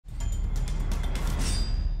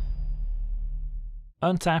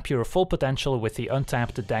Untap your full potential with the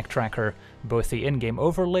Untapped Deck Tracker. Both the in-game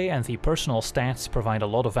overlay and the personal stats provide a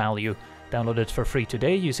lot of value. Download it for free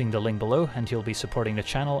today using the link below and you'll be supporting the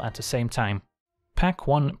channel at the same time. Pack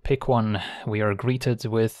 1, pick 1. We are greeted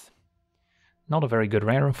with not a very good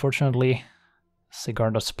rare, unfortunately.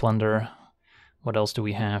 Sigarda Splendor. What else do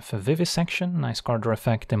we have? Vivisection, nice card draw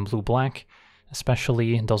effect in blue-black.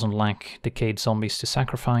 Especially doesn't lack Decayed Zombies to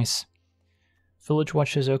sacrifice. Village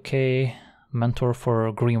Watch is okay. Mentor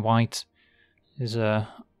for green-white is a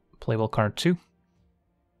playable card too.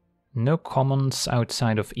 No commons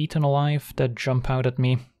outside of Eaten Alive that jump out at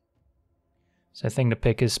me. So I think the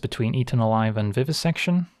pick is between Eaten Alive and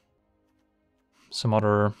Vivisection. Some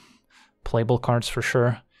other playable cards for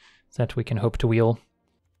sure that we can hope to wheel.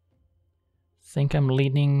 I think I'm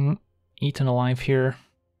leaning Eaten Alive here.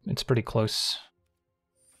 It's pretty close.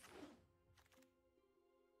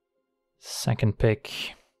 Second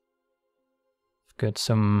pick. Got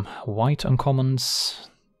some white uncommons.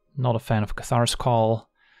 Not a fan of Cathar's Call.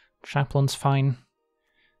 Chaplain's fine.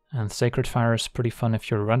 And Sacred Fire is pretty fun if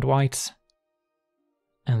you're red-white.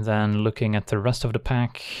 And then looking at the rest of the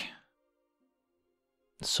pack.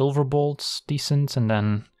 Silverbolt's decent, and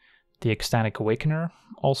then the Ecstatic Awakener,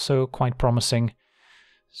 also quite promising.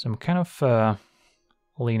 So I'm kind of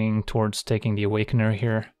leaning towards taking the Awakener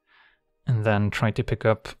here. And then try to pick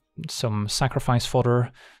up some sacrifice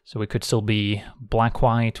fodder, so we could still be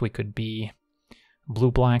black-white, we could be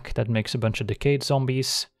blue-black, that makes a bunch of decayed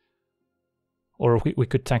zombies. Or we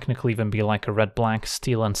could technically even be like a red-black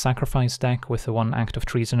steal and sacrifice deck with the one Act of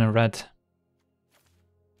Treason in red,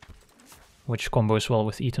 which combos well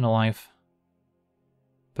with Eaten Alive.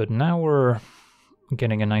 But now we're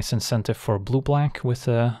getting a nice incentive for blue-black with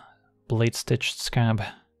a Blade-Stitched Scab.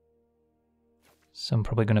 So I'm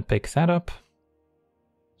probably gonna pick that up.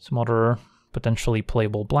 Some other potentially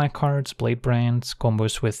playable black cards, Blade Brands,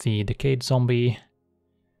 combos with the Decayed Zombie,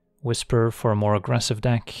 Whisper for a more aggressive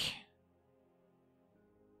deck.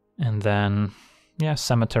 And then, yeah,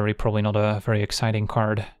 Cemetery, probably not a very exciting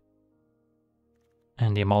card.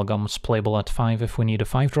 And the Amalgam's playable at 5 if we need a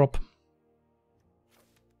 5-drop.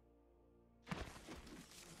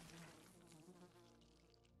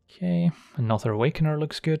 Okay, another Awakener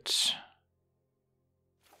looks good.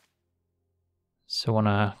 So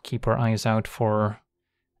wanna keep our eyes out for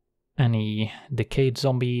any Decayed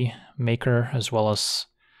Zombie maker, as well as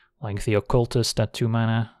like the Occultist at 2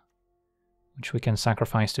 mana, which we can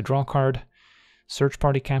sacrifice to draw a card. Search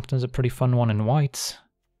Party Captain's a pretty fun one in white.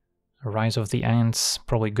 Rise of the Ants,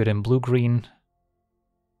 probably good in blue-green.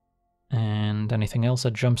 And anything else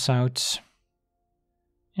that jumps out?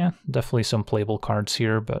 Yeah, definitely some playable cards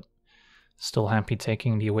here, but still happy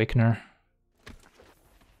taking the Awakener.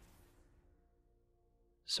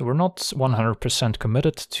 So we're not 100%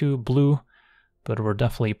 committed to blue, but we're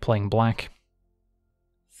definitely playing black.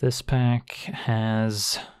 This pack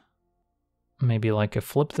has maybe like a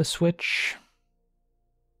Flip the Switch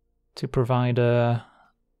to provide a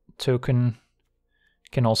token.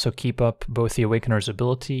 Can also keep up both the Awakener's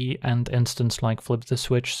ability and instants like Flip the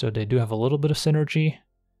Switch, so they do have a little bit of synergy.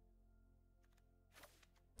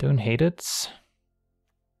 Don't hate it.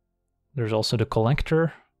 There's also the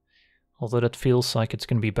Collector. Although that feels like it's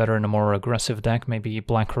going to be better in a more aggressive deck, maybe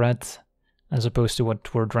black-red, as opposed to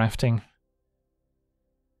what we're drafting.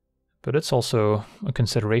 But it's also a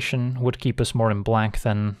consideration, would keep us more in black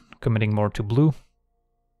than committing more to blue.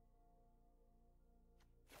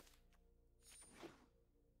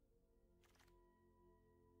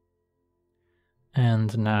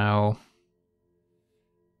 And now,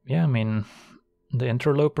 yeah, I mean, the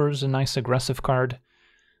Interloper's a nice aggressive card.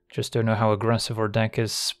 Just don't know how aggressive our deck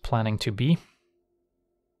is planning to be.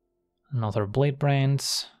 Another Blade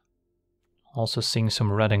Brands. Also seeing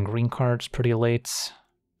some red and green cards pretty late.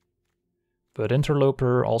 But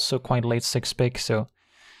Interloper also quite late 6 pick, so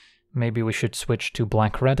maybe we should switch to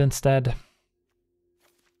black-red instead.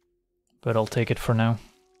 But I'll take it for now.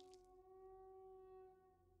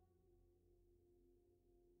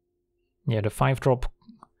 Yeah, the 5-drop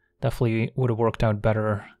definitely would have worked out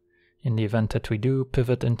better in the event that we do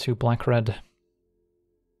pivot into black-red.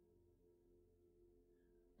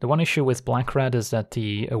 The one issue with black-red is that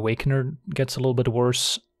the Awakener gets a little bit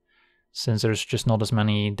worse, since there's just not as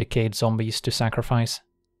many Decayed Zombies to sacrifice.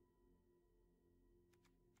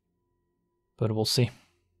 But we'll see.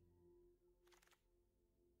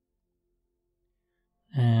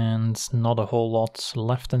 And not a whole lot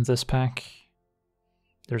left in this pack.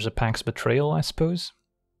 There's a Pax Betrayal, I suppose.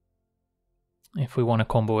 If we want to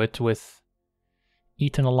combo it with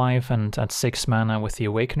Eaten Alive and at 6 mana with the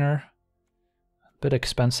Awakener. A bit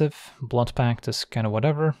expensive. Blood Pact is kind of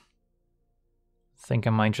whatever. Think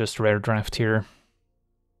I might just rare draft here.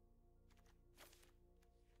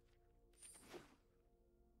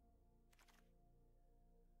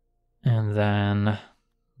 And then,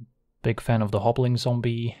 big fan of the Hobbling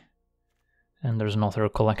Zombie. And there's another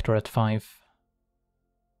collector at 5.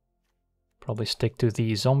 Probably stick to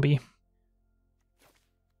the zombie.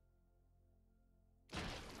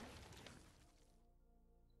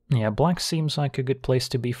 Yeah, black seems like a good place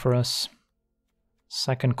to be for us.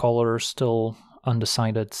 Second color still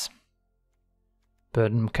undecided.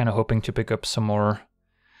 But I'm kind of hoping to pick up some more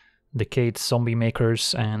Decayed Zombie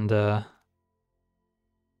Makers and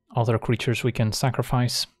other creatures we can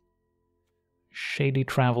sacrifice. Shady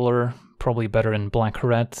Traveler, probably better in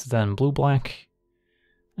black-red than blue-black.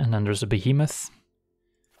 And then there's a Behemoth,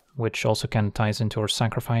 which also kind of ties into our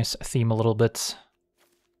sacrifice theme a little bit.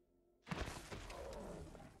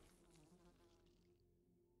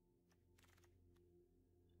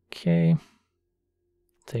 Okay.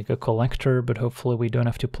 Take a collector, but hopefully we don't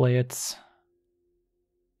have to play it.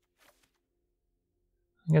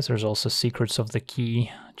 I guess there's also Secrets of the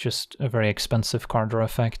Key, just a very expensive card draw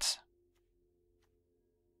effect.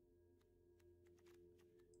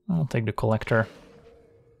 I'll take the collector.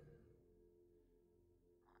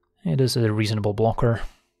 It is a reasonable blocker.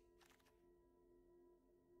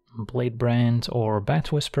 Bladebrand or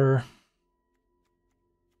Bat Whisper.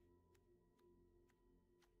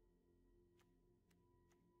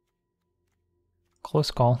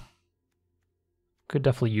 Close call. Could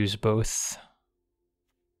definitely use both,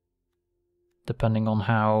 depending on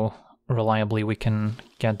how reliably we can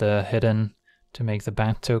get the hit in to make the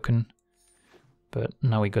Bat token. But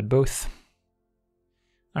now we got both.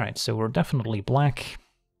 Alright, so we're definitely black.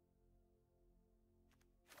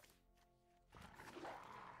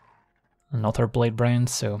 Another Bladebrand,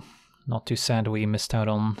 so not too sad we missed out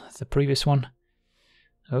on the previous one.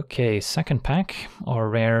 Okay, second pack. Our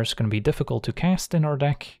rare is going to be difficult to cast in our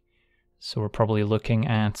deck, so we're probably looking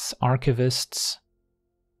at Archivists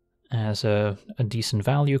as a decent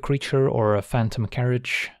value creature, or a Phantom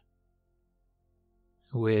Carriage,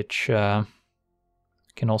 which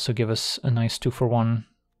can also give us a nice 2-for-1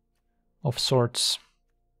 of sorts.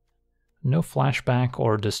 No Flashback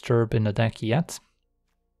or Disturb in the deck yet,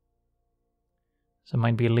 so I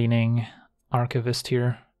might be leaning Archivist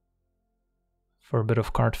here for a bit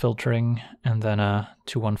of card filtering, and then a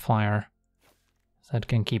 2-1 flyer that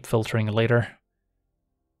can keep filtering later.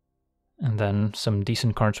 And then some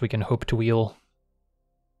decent cards we can hope to wheel,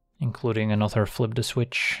 including another Flip the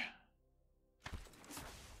Switch.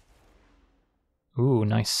 Ooh,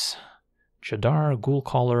 nice. Jadar,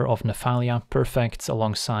 Ghoulcaller of Nephalia, perfect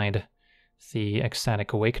alongside the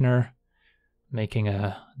Ecstatic Awakener, making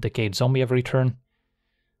a Decayed Zombie every turn.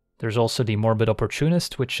 There's also the Morbid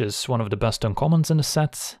Opportunist, which is one of the best uncommons in the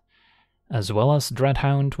set, as well as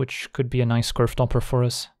Dreadhound, which could be a nice curve topper for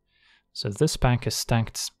us. So this pack is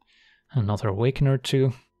stacked. Another Awakener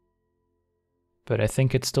too. But I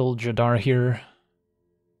think it's still Jadar here,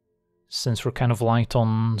 since we're kind of light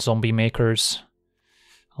on zombie makers.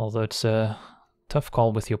 Although it's a tough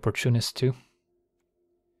call with the Opportunist too.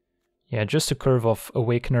 Yeah, just a curve of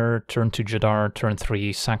Awakener, turn 2 Jadar, turn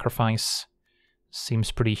 3 Sacrifice.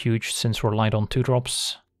 Seems pretty huge since we're light on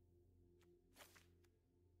 2-drops.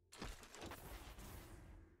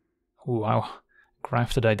 Ooh, wow.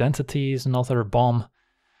 Grafted Identity is another bomb.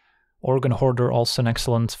 Organ Hoarder, also an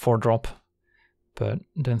excellent 4-drop. But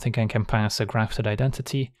don't think I can pass a Grafted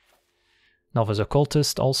Identity. Novice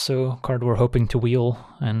Occultist, also a card we're hoping to wheel,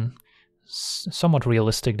 and somewhat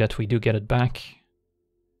realistic that we do get it back.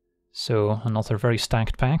 So another very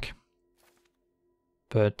stacked pack.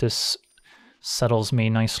 But this settles me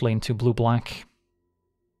nicely into blue-black.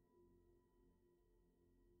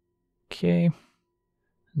 Okay.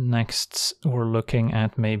 Next, we're looking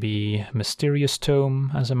at maybe Mysterious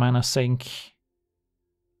Tome as a mana sink.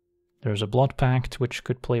 There's a Blood Pact, which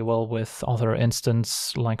could play well with other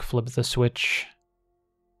instants like Flip the Switch.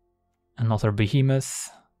 Another Behemoth.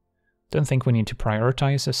 Don't think we need to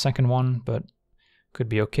prioritize a second one, but could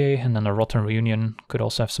be okay. And then a Rotten Reunion could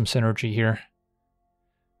also have some synergy here.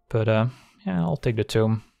 But yeah, I'll take the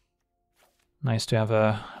Tome. Nice to have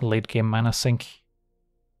a late game mana sink.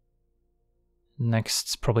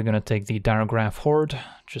 Next, probably going to take the Darograph Horde.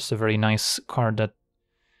 Just a very nice card that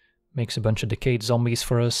makes a bunch of Decayed Zombies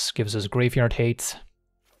for us, gives us Graveyard Hate.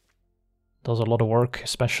 Does a lot of work,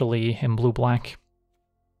 especially in blue-black.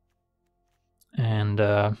 And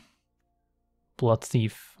Blood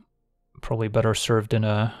Thief, probably better served in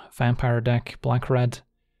a Vampire deck, black-red.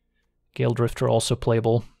 Gale Drifter also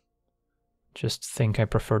playable. Just think I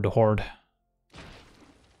prefer the Horde.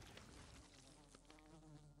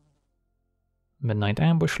 Midnight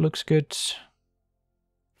Ambush looks good.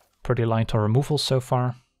 Pretty light on removal so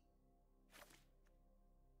far.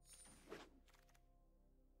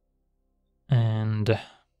 And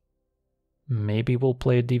maybe we'll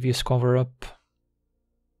play a Devious Cover-Up.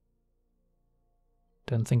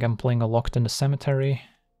 Don't think I'm playing a Locked in the Cemetery.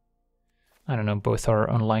 I don't know, both are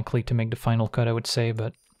unlikely to make the final cut, I would say,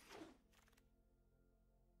 but...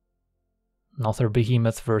 Another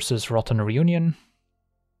Behemoth versus Rotten Reunion.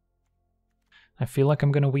 I feel like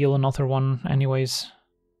I'm gonna wheel another one anyways,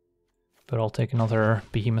 but I'll take another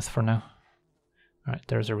Behemoth for now. Alright,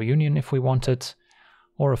 there's a Reunion if we want it,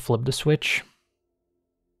 or a Flip the Switch.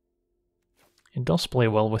 It does play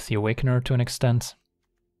well with the Awakener to an extent.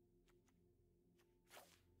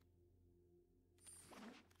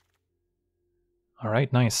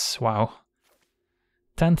 Alright, nice, wow.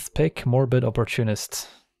 10th pick, Morbid Opportunist.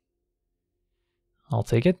 I'll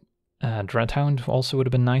take it. Dreadhound also would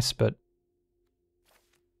have been nice, but...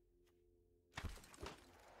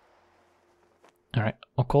 Alright,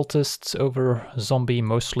 Occultists over Zombie,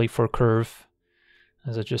 mostly for curve,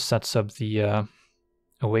 as it just sets up the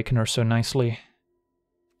Awakener so nicely.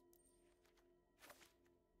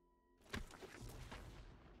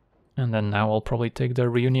 And then now I'll probably take the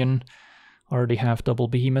Reunion. Already have double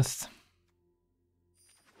Behemoth.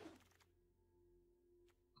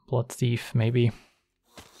 Blood Thief, maybe.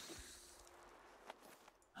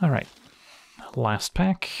 Alright, last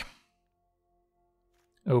pack.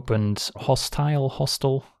 Opened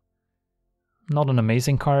Hostile. Not an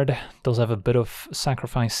amazing card, does have a bit of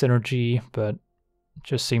sacrifice synergy, but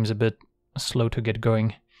just seems a bit slow to get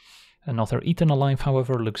going. Another Eaten Alive,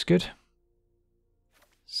 however, looks good.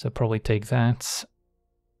 So probably take that.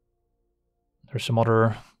 There's some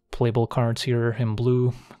other playable cards here in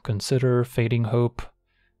blue. Consider, Fading Hope,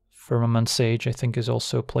 Firmament Sage I think is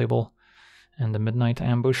also playable, and the Midnight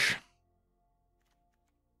Ambush.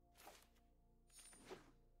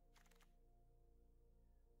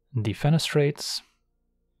 Defenestrates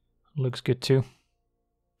looks good too.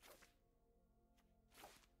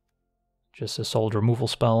 Just a solid removal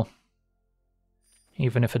spell,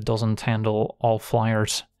 even if it doesn't handle all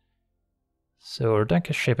flyers. So our deck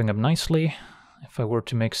is shaping up nicely. If I were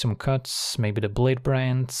to make some cuts, maybe the Blade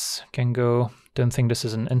Brands can go. Don't think this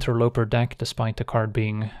is an Interloper deck, despite the card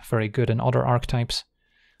being very good in other archetypes.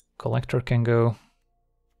 Collector can go.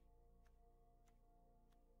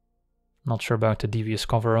 Not sure about the Devious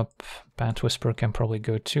Cover-Up. Bat Whisper can probably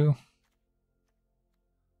go too.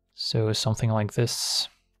 So something like this.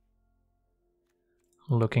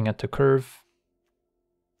 Looking at the curve.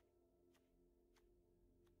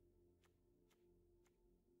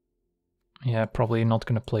 Yeah, probably not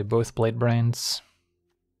going to play both Blade Brands.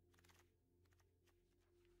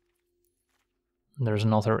 There's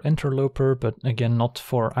another Interloper, but again, not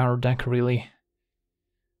for our deck really.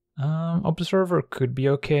 Observer could be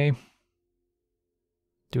okay.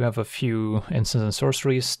 Do have a few instants and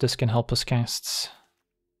sorceries this can help us cast.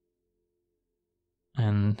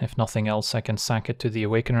 And if nothing else, I can sack it to the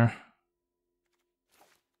Awakener.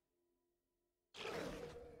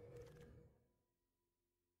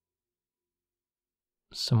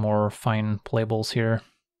 Some more fine playables here.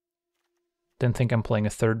 Didn't think I'm playing a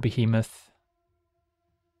third Behemoth.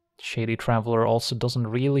 Shady Traveler also doesn't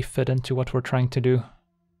really fit into what we're trying to do.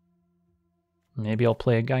 Maybe I'll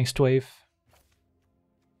play a Geist Wave.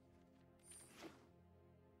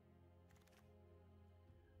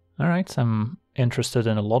 Alright, I'm interested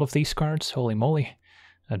in a lot of these cards, holy moly.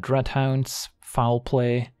 Dreadhounds, Foul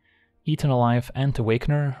Play, Eaten Alive and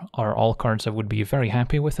Awakener are all cards I would be very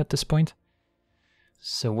happy with at this point.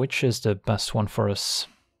 So which is the best one for us?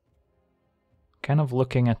 Kind of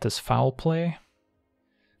looking at this Foul Play.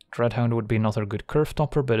 Dreadhound would be another good curve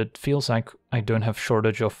topper, but it feels like I don't have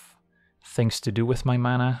shortage of things to do with my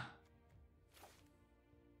mana.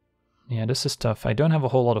 Yeah, this is tough. I don't have a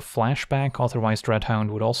whole lot of flashback, otherwise Dreadhound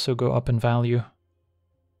would also go up in value.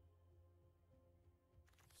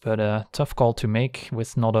 But a tough call to make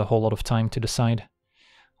with not a whole lot of time to decide.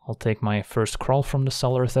 I'll take my first crawl from the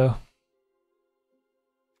cellar though.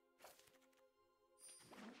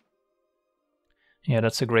 Yeah,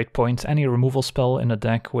 that's a great point. Any removal spell in a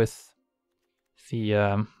deck with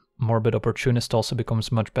the Morbid Opportunist also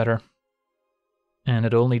becomes much better. And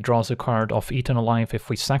it only draws a card off Eaten Alive if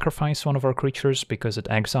we sacrifice one of our creatures, because it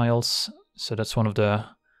exiles. So that's one of the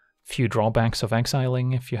few drawbacks of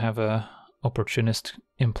exiling if you have a Opportunist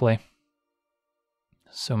in play.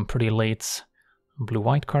 Some pretty late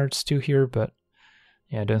blue-white cards too here, but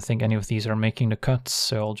yeah, I don't think any of these are making the cut,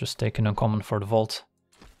 so I'll just take an uncommon for the vault.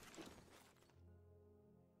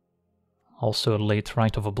 Also a late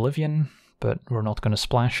Rite of Oblivion, but we're not going to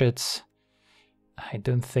splash it. I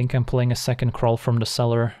don't think I'm playing a second Crawl from the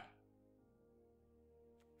Cellar.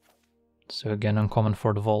 So again, uncommon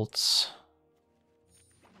for the vaults.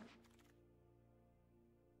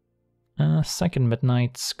 Second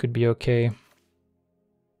Midnights could be okay.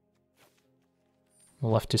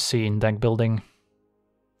 We'll have to see in deck building.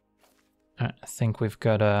 I think we've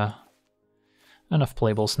got enough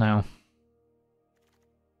playables now.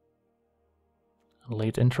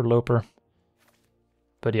 Late Interloper.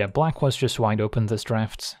 But yeah, black was just wide open this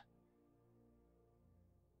draft.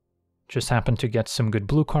 Just happened to get some good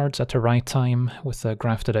blue cards at the right time with a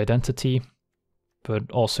Grafted Identity, but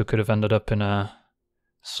also could have ended up in a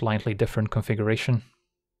slightly different configuration.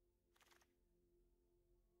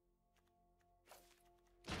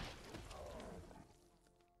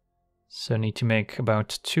 So need to make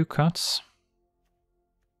about 2 cuts.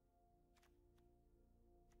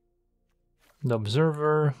 The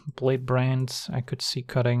Observer, Blade Brand, I could see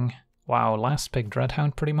cutting. Wow, last pick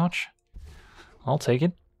Dreadhound pretty much. I'll take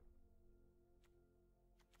it.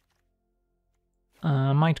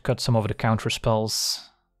 Might cut some of the counter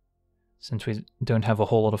spells, since we don't have a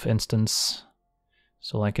whole lot of instants.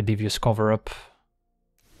 So like a Devious Cover-Up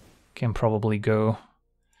can probably go.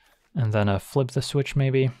 And then flip the switch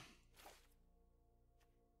maybe.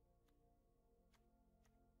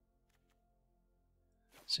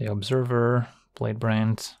 Say Observer, Blade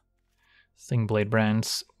Brand. I think Blade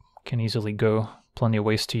Brands can easily go. Plenty of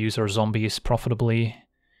ways to use our zombies profitably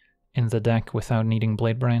in the deck without needing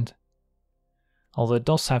Blade Brand. Although it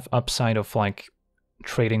does have upside of like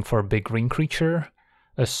trading for a big green creature,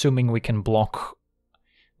 assuming we can block,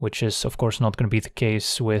 which is of course not going to be the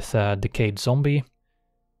case with Decayed Zombie.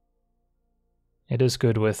 It is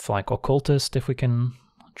good with like Occultist if we can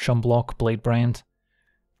chum block Blade Brand.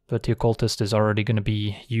 But the Occultist is already going to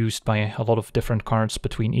be used by a lot of different cards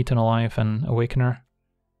between Eaten Alive and Awakener.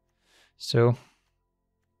 So,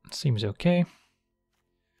 it seems okay.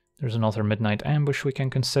 There's another Midnight Ambush we can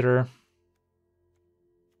consider.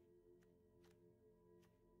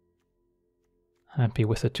 Happy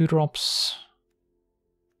with the 2-drops.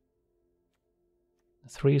 The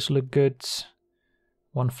 3s look good.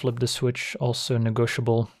 1 flip the switch, also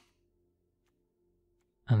negotiable.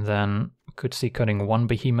 And then could see cutting 1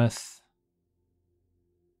 Behemoth,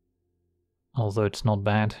 although it's not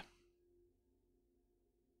bad.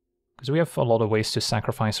 Because we have a lot of ways to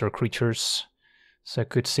sacrifice our creatures, so I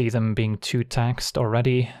could see them being too taxed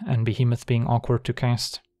already, and Behemoth being awkward to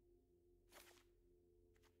cast.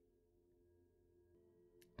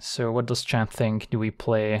 So what does chat think? Do we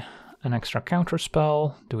play an extra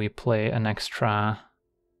counterspell? Do we play an extra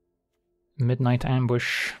Midnight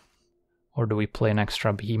Ambush? Or do we play an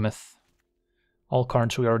extra Behemoth? All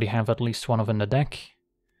cards we already have at least one of in the deck.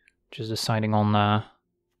 Just deciding on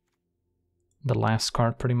the last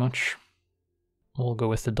card pretty much. We'll go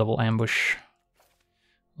with the double ambush.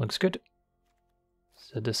 Looks good.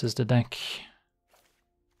 So this is the deck.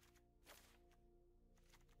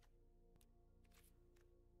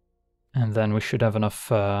 And then we should have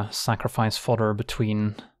enough sacrifice fodder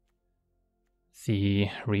between the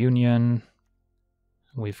Reunion.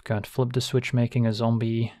 We've got Flip the Switch making a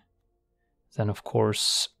zombie. Then of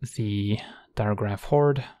course the Diregraph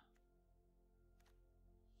Horde.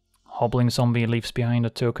 Hobbling Zombie leaves behind a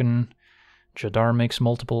token. Jadar makes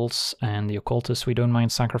multiples, and the Occultist we don't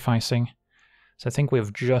mind sacrificing. So I think we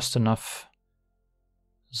have just enough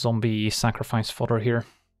zombie sacrifice fodder here.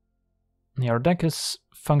 Yeah, our deck is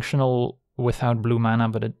functional without blue mana,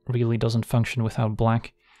 but it really doesn't function without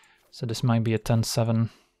black. So this might be a 10-7.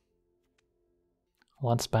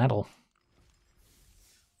 Let's battle.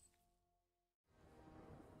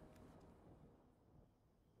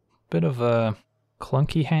 Bit of a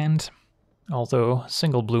clunky hand, although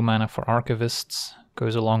single blue mana for Archivists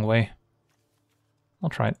goes a long way. I'll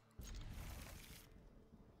try it.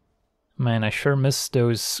 Man, I sure miss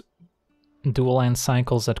those dual land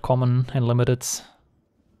cycles at common and limited,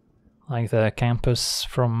 like the Campus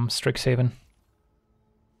from Strixhaven.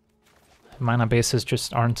 Mana bases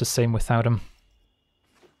just aren't the same without them.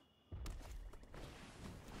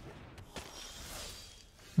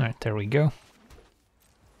 Alright, there we go.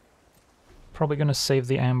 Probably gonna save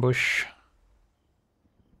the ambush.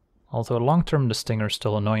 Although long term the Stinger's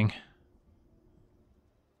still annoying.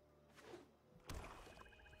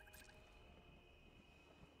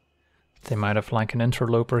 They might have like an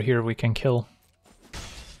Interloper here we can kill.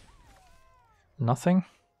 Nothing?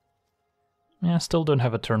 Yeah, still don't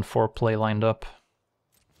have a turn 4 play lined up.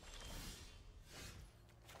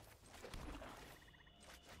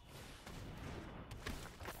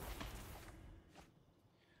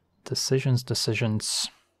 Decisions.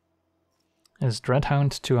 Is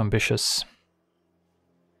Dreadhound too ambitious?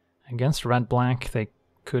 Against red-black, they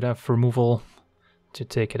could have removal to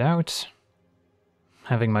take it out.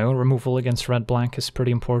 Having my own removal against red-black is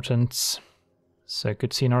pretty important. So I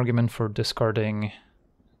could see an argument for discarding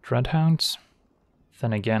Dreadhound.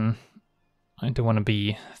 Then again, I don't want to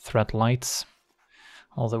be threat light.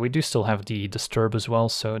 Although we do still have the Disturb as well,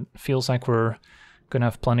 so it feels like we're gonna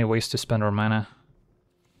have plenty of ways to spend our mana.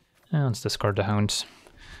 And let's discard the Hound.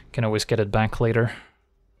 Can always get it back later.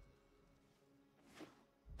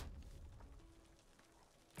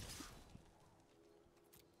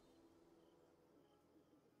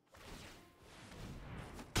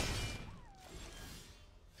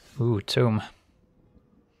 Ooh, Tome.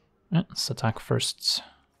 Let's attack first.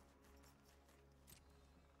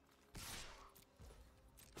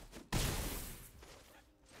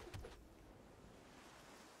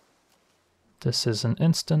 This is an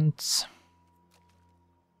instant.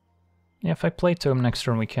 Yeah, if I play Tome next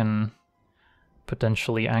turn, we can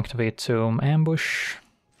potentially activate Tome Ambush.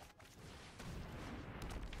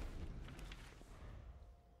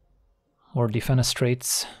 Or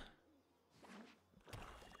Defenestrate.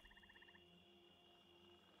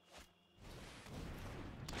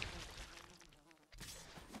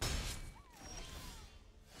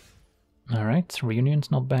 Alright, Reunion's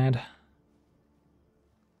not bad.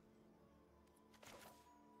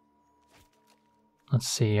 Let's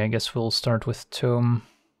see, I guess we'll start with Tome.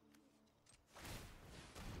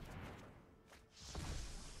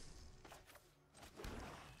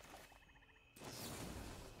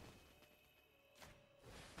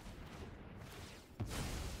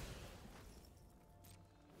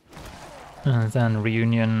 And then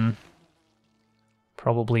Reunion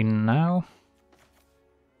probably now.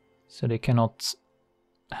 So they cannot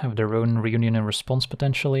have their own Reunion in response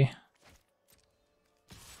potentially.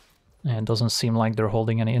 And it doesn't seem like they're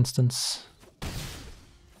holding any instants.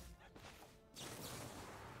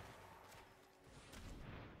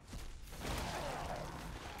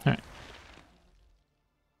 Alright.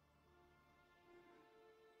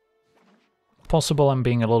 Possible I'm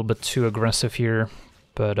being a little bit too aggressive here,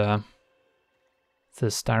 but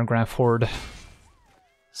this Diregraph Horde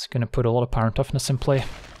is going to put a lot of power and toughness in play.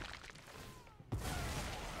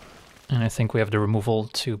 And I think we have the removal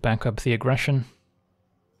to back up the aggression.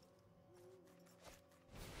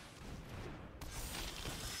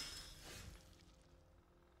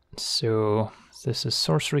 So this is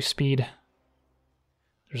sorcery speed.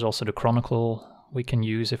 There's also the Chronicle we can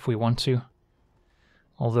use if we want to.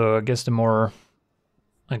 Although I guess the more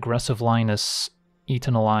aggressive line is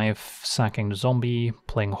Eaten Alive, sacking the zombie,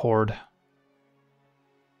 playing Horde.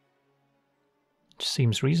 Which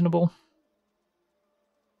seems reasonable.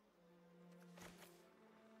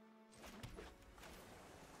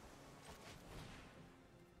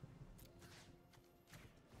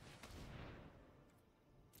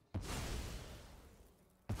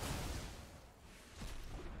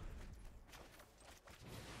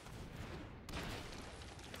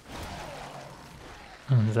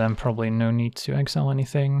 And then probably no need to exile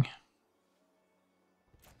anything.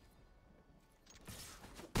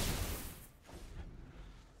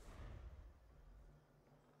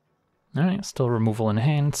 Alright, still removal in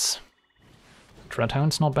hands.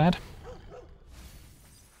 Dreadhound's not bad.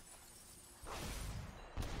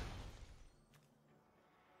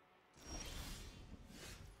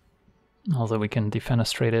 Although we can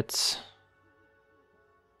defenestrate it.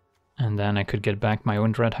 And then I could get back my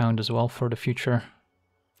own Dreadhound as well for the future.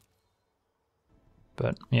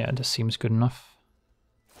 But yeah, this seems good enough.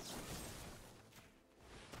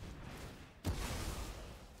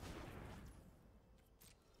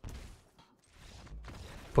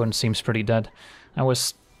 Opponent seems pretty dead. I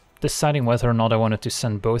was deciding whether or not I wanted to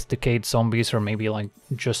send both Decayed Zombies or maybe like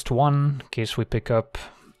just one, in case we pick up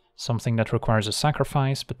something that requires a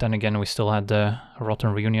sacrifice, but then again we still had the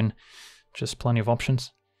Rotten Reunion, just plenty of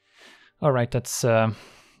options. Alright, that's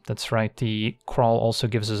right, the Crawl also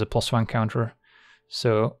gives us a +1 counter.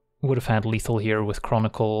 So, would have had lethal here with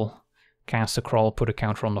Chronicle, cast a Crawl, put a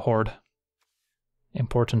counter on the Horde.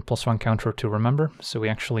 Important +1 counter to remember, so we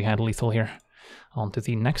actually had lethal here. On to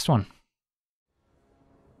the next one.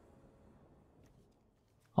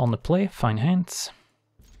 On the play, fine hands.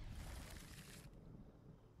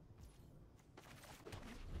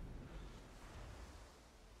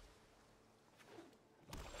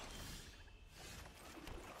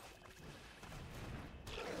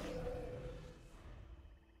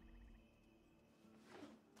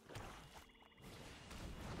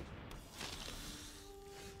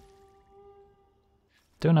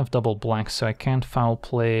 Don't have double black, so I can't foul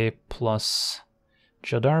play plus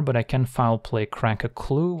Jadar, but I can foul play Crack a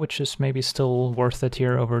Clue, which is maybe still worth it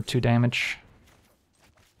here over 2 damage.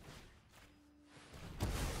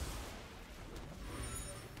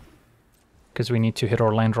 because we need to hit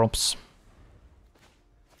our land drops.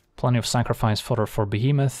 Plenty of sacrifice fodder for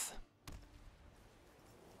Behemoth.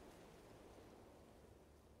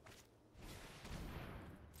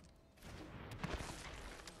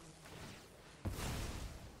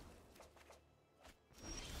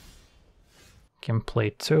 Can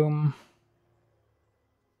play Tome.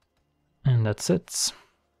 And that's it.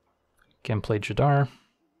 Can play Jadar.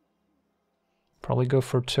 Probably go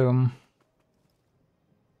for Tome.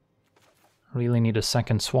 Really need a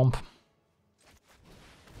second swamp.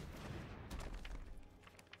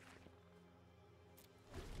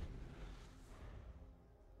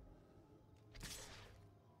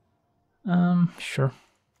 Sure.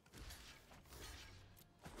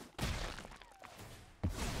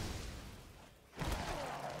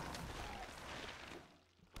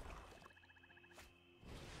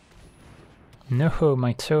 No,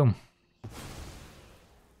 my Tome.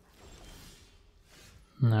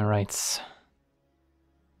 Alright.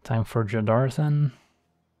 Time for Jadar then.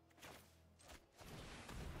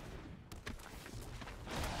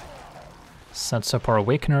 Sets up our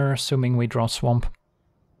Awakener, assuming we draw Swamp.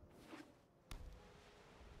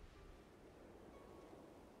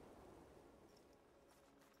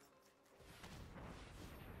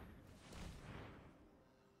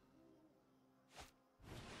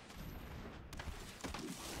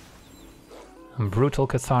 Brutal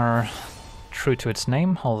Cathar, true to its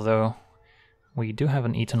name, although we do have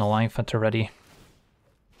an Eaten Alive at the ready.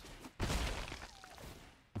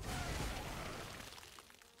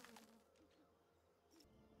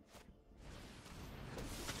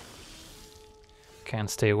 Can't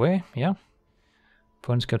stay away, yeah.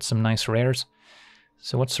 Opponent's got some nice rares.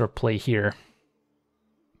 So what's our play here?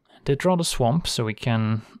 Did draw the Swamp, so we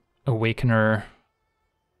can Awakener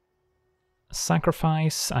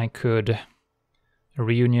sacrifice. I could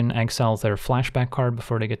Reunion, exile their flashback card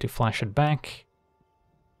before they get to flash it back.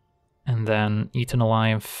 And then Eaten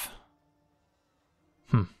Alive.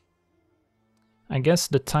 I guess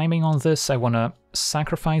the timing on this, I want to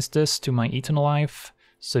sacrifice this to my Eaten Alive,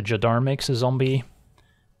 so Jadar makes a zombie,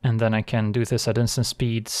 and then I can do this at instant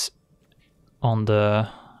speeds on the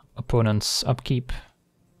opponent's upkeep.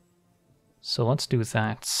 So let's do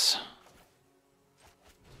that.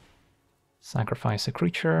 Sacrifice a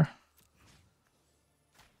creature.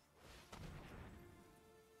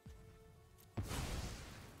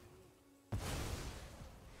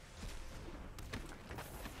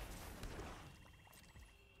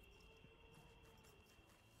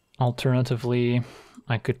 Alternatively,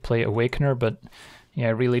 I could play Awakener, but yeah,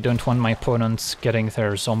 I really don't want my opponents getting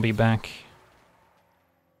their zombie back.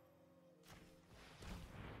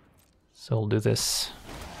 So I'll do this.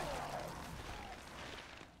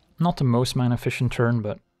 Not the most mana efficient turn,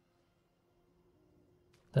 but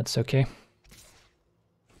that's okay.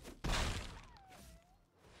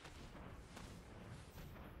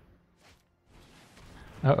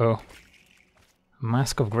 Uh-oh.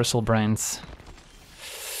 Mask of Gristlebrands.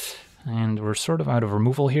 And we're sort of out of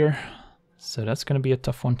removal here, so that's going to be a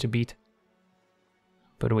tough one to beat.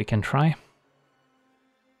 But we can try.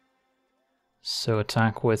 So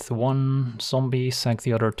attack with one zombie, sack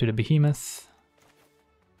the other to the Behemoth.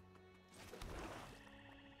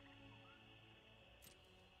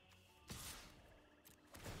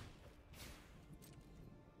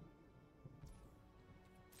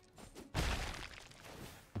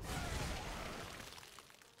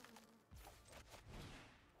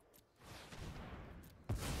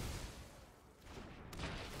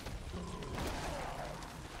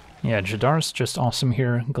 Yeah, Jadar's just awesome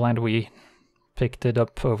here. Glad we picked it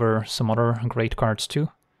up over some other great cards too.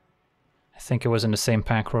 I think it was in the same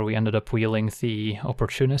pack where we ended up wheeling the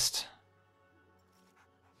Opportunist.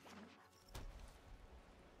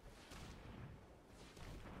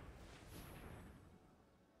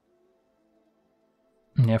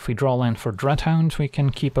 Yeah, if we draw land for Dreadhound, we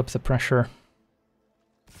can keep up the pressure.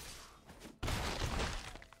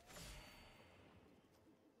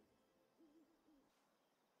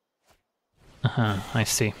 I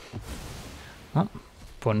see. Well,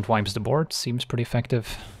 opponent wipes the board, seems pretty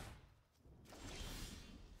effective.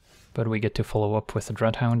 But we get to follow up with the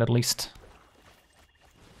Dreadhound at least.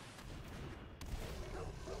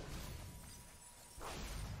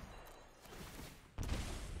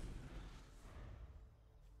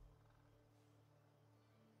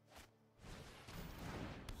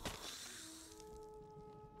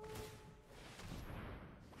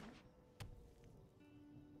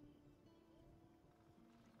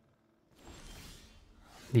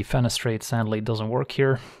 The Fenestrate sadly doesn't work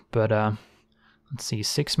here, but let's see,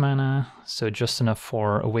 6 mana, so just enough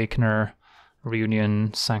for Awakener,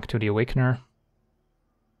 Reunion, sack to the Awakener.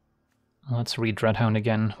 Let's read Dreadhound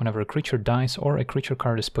again. Whenever a creature dies or a creature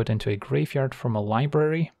card is put into a graveyard from a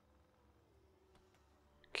library.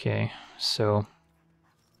 Okay, so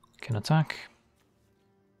can attack.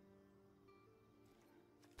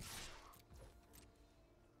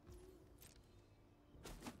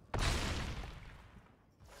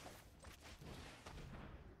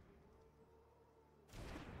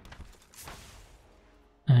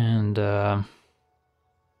 And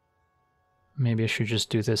maybe I should just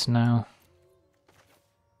do this now.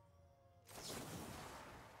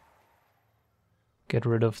 Get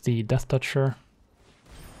rid of the Death Toucher.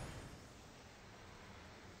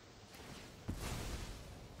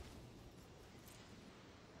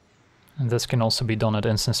 And this can also be done at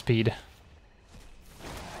instant speed.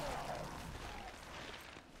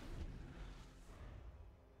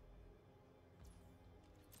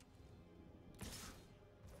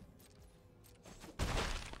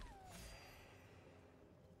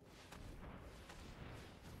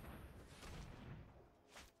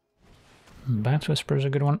 Bat Whisper is a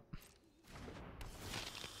good one.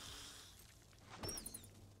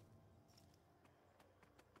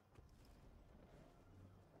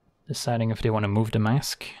 Deciding if they want to move the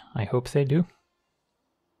mask. I hope they do.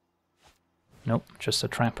 Nope, just a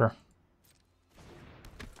trapper.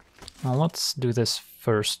 Now let's do this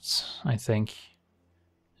first, I think.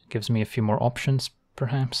 It gives me a few more options,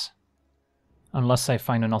 perhaps. Unless I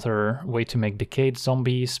find another way to make decayed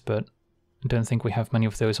zombies, but I don't think we have many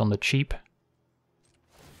of those on the cheap.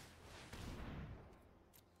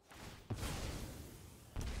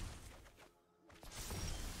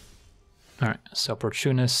 Alright, so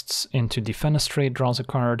Opportunists into Defenestrate draws a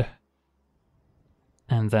card.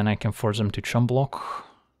 And then I can force them to chump block.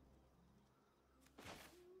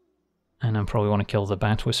 And I probably want to kill the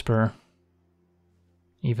Bat Whisperer.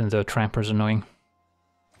 Even though Trapper's annoying.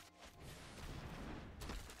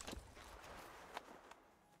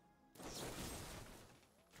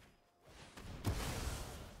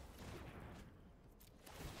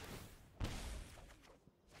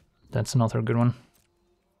 That's another good one.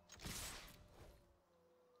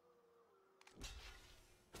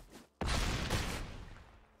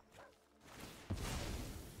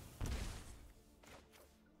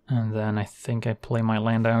 And then I think I play my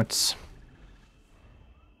land outs.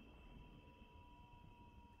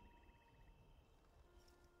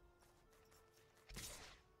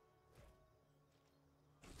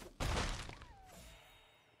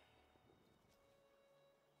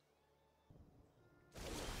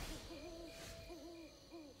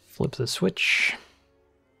 Flip the switch.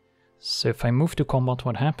 So if I move to combat,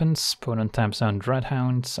 what happens? Opponent taps down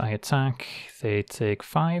Dreadhound, I attack, they take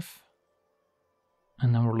 5.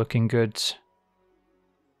 And then we're looking good.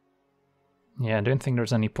 Yeah, I don't think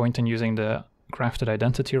there's any point in using the Grafted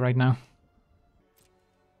Identity right now.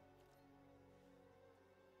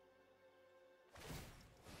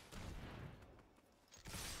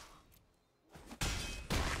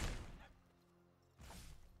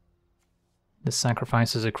 This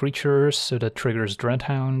sacrifices a creature, so that triggers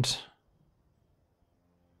Dreadhound.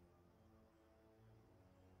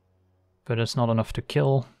 But it's not enough to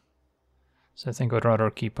kill. So I think I'd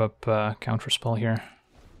rather keep up Counterspell here.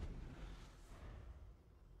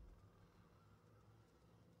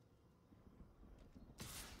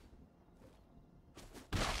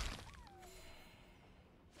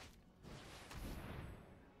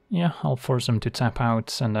 Yeah, I'll force them to tap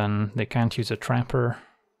out, and then they can't use a Trapper.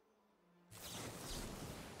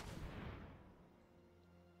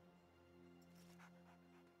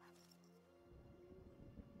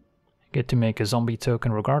 Get to make a zombie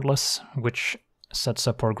token regardless, which sets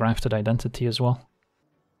up our Grafted Identity as well.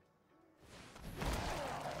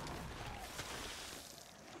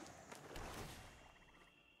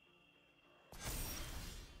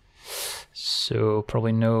 So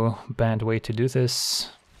probably no bad way to do this.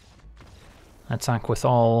 Attack with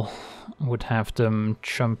all would have them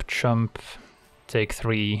chump, take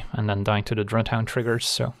 3, and then die to the Dreadhound triggers,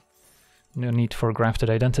 so no need for Grafted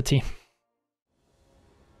Identity.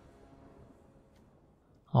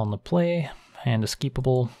 On the play, hand is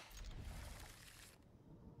keepable.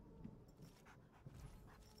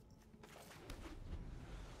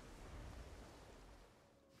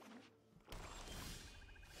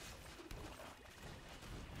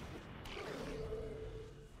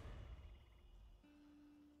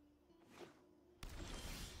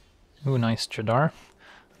 Ooh, nice Jadar.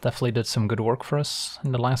 Definitely did some good work for us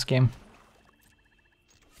in the last game.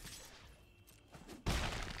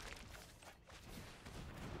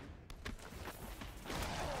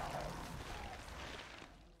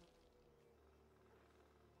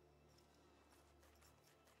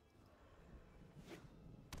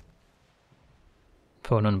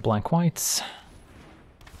 Opponent black-white.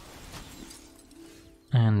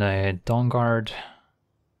 And a Dawnguard.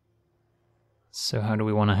 So how do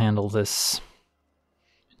we want to handle this?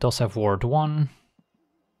 It does have Ward 1.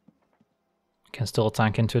 Can still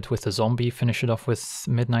attack into it with the zombie, finish it off with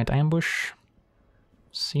Midnight Ambush.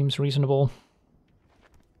 Seems reasonable.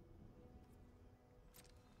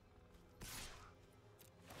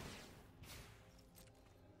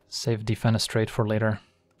 Save Defenestrate for later.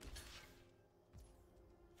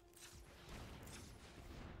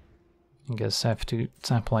 I guess I have to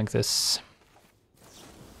tap like this.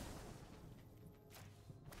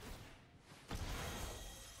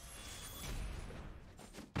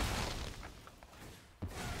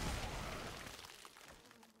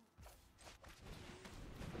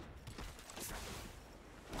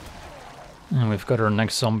 And we've got our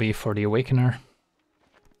next zombie for the Awakener.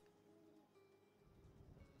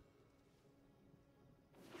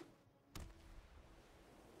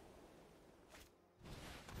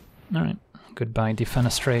 Alright, goodbye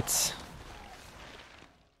Defenestrate.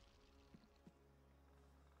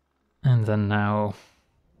 And then now,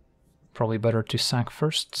 probably better to sack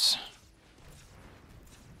first.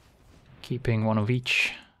 Keeping one of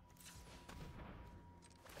each.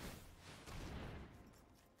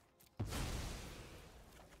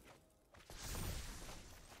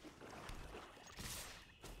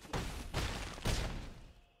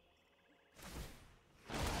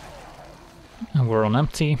 And we're on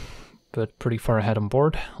empty, but pretty far ahead on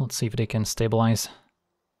board. Let's see if they can stabilize.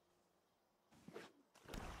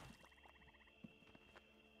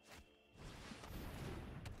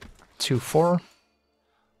 Two, 4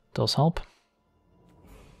 does help.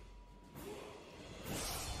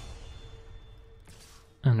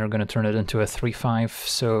 And they're gonna turn it into a 3-5,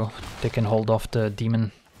 so they can hold off the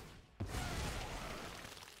demon.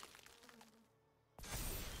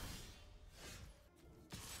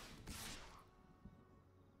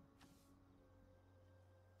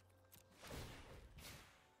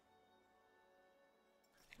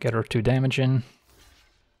 Get our 2 damage in.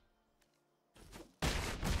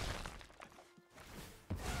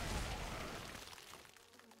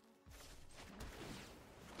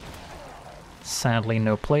 Sadly,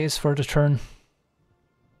 no plays for the turn.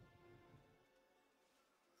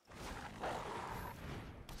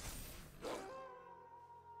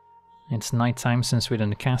 It's nighttime since we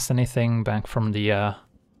didn't cast anything back from the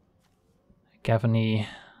Gavany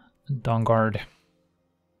Dawnguard.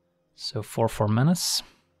 So 4/4 Menace.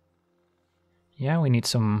 Yeah, we need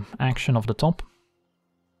some action off the top.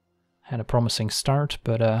 Had a promising start,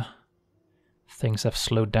 but things have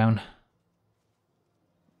slowed down.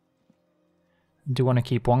 Do want to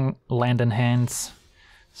keep one land in hand,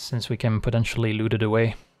 since we can potentially loot it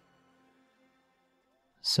away.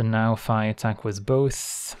 So now if I attack with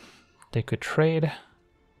both, they could trade.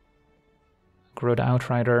 Grow the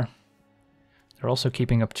Outrider. They're also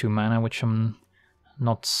keeping up 2 mana, which I'm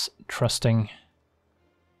not trusting.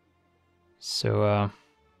 So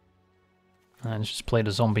let's just play the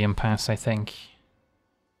zombie and pass, I think.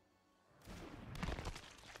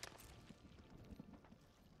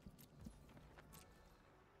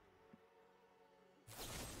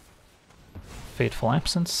 Fateful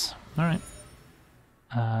Absence. Alright.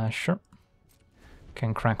 Sure.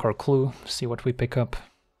 Can crack our clue, see what we pick up.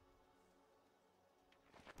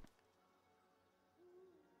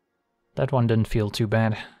 That one didn't feel too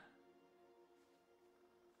bad.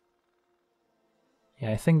 Yeah,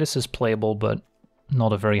 I think this is playable, but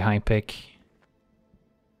not a very high pick.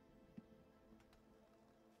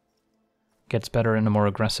 Gets better in a more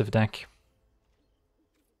aggressive deck.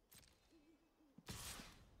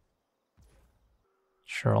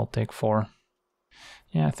 Sure, I'll take 4.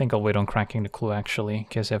 Yeah, I think I'll wait on cracking the clue actually, in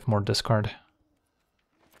case I have more discard.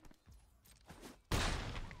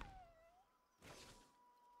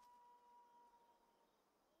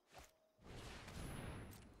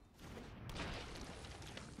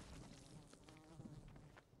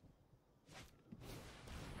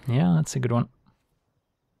 Yeah, that's a good one.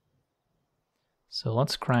 So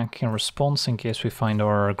let's crack in response in case we find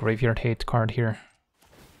our Graveyard Hate card here.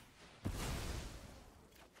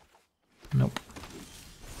 Nope.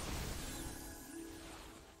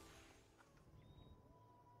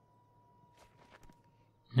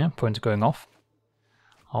 Yeah, points going off.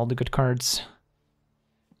 All the good cards.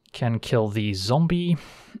 Can kill the zombie,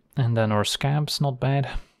 and then our Scab's not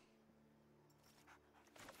bad.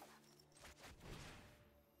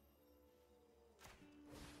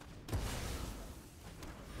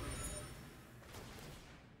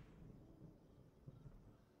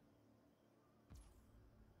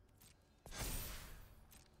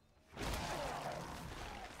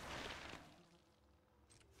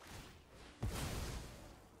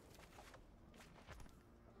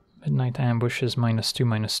 Midnight Ambush is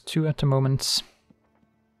 -2/-2 at the moment.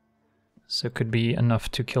 So it could be enough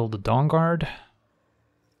to kill the Dawn Guard.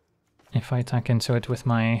 If I attack into it with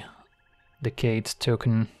my Decayed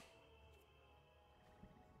token.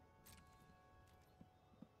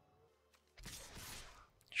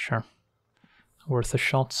 Sure. Worth a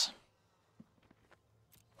shot.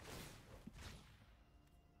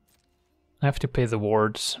 I have to pay the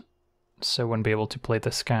wards, so I won't be able to play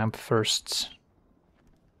the Scab first.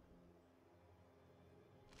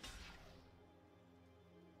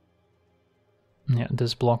 Yeah,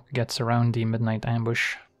 this block gets around the Midnight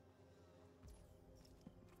Ambush.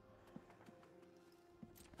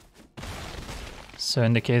 So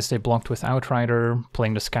in the case they blocked with Outrider,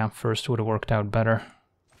 playing the Scab first would have worked out better.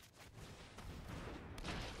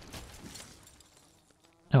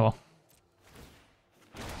 Oh well.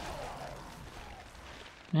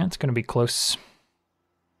 Yeah, it's gonna be close.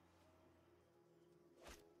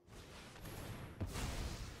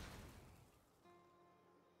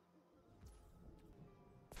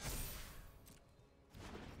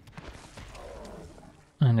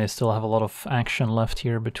 And they still have a lot of action left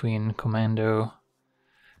here between Commando,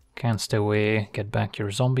 can't stay away, get back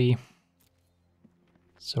your zombie.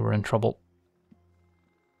 So we're in trouble.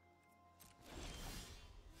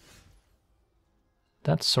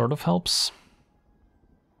 That sort of helps.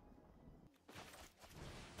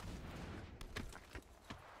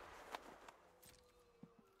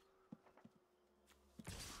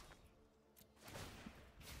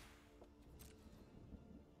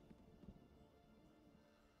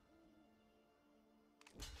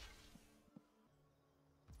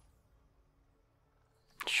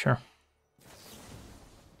 Sure.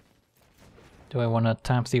 Do I want to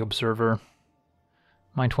tap the Observer?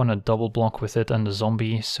 Might want to double block with it and the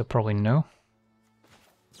zombie, so probably no.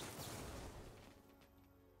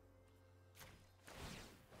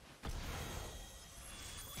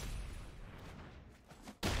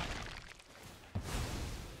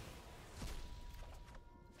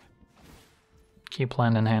 Keep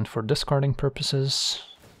land in hand for discarding purposes.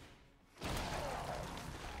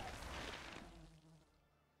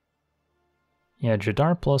 Yeah,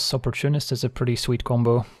 Jadar plus Opportunist is a pretty sweet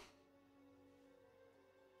combo.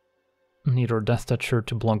 Need our Death Toucher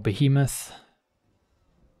to block Behemoth.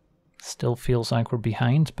 Still feels like we're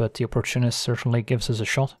behind, but the Opportunist certainly gives us a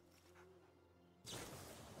shot.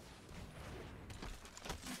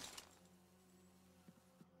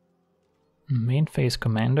 Main phase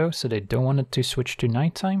Commando, so they don't want it to switch to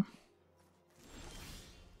nighttime.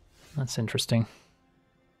 That's interesting.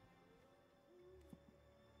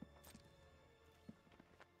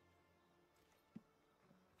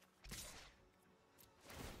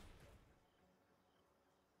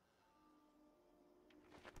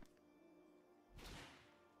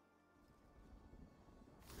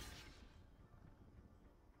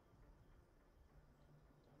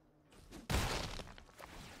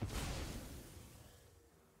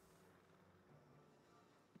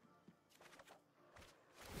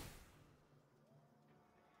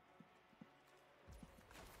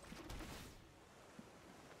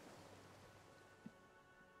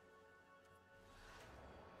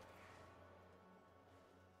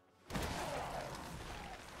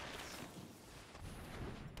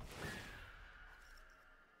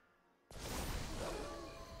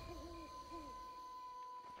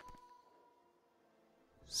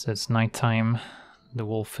 So it's nighttime, the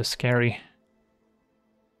wolf is scary.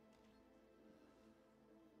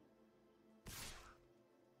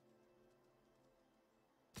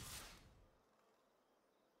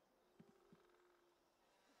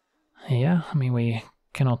 Yeah, I mean, we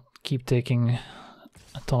cannot keep taking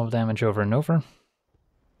a ton of damage over and over.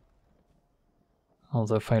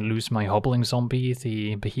 Although if I lose my hobbling zombie,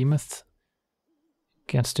 the behemoth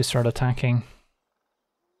gets to start attacking.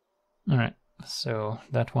 Alright, so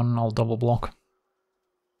that one I'll double block.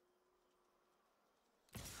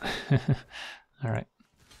 Alright.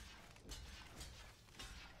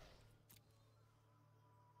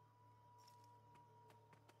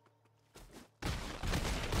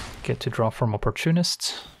 Get to draw from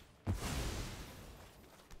Opportunists.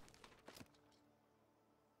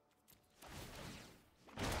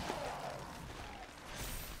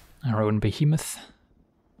 Our own Behemoth.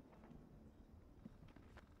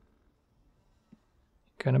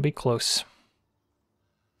 Gonna be close.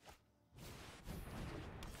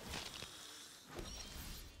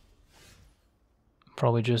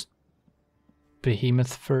 Probably just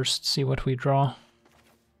Behemoth first, see what we draw.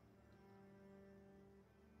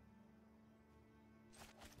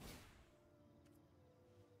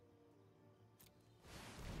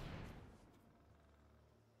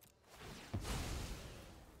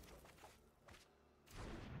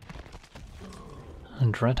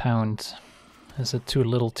 Dreadhound. Is it too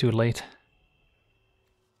little too late?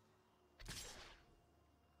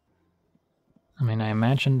 I mean, I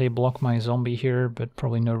imagine they block my zombie here, but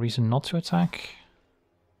probably no reason not to attack.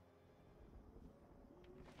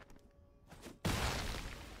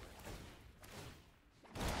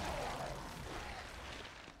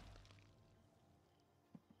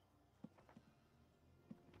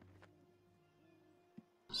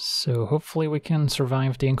 So hopefully we can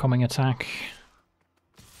survive the incoming attack.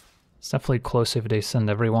 It's definitely close if they send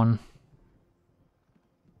everyone.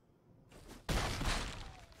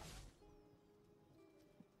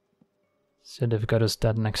 So they've got us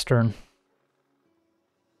dead next turn.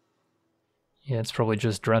 Yeah, it's probably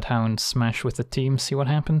just Dreadhound smash with the team, see what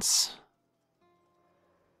happens.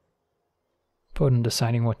 Opponent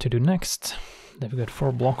deciding what to do next. They've got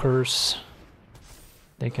 4 blockers.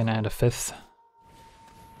 They can add a 5th.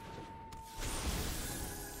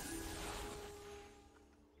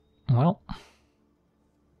 Well,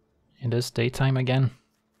 it is daytime again.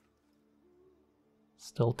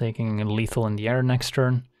 Still taking a lethal in the air next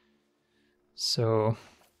turn. So,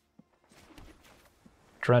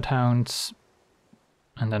 Dreadhound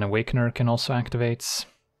and then Awakener can also activate.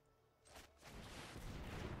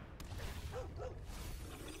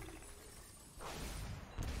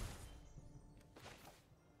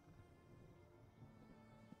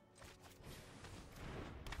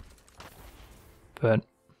 But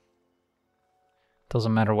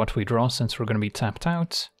doesn't matter what we draw since we're going to be tapped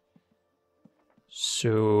out.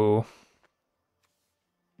 So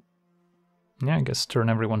yeah, I guess turn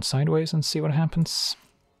everyone sideways and see what happens.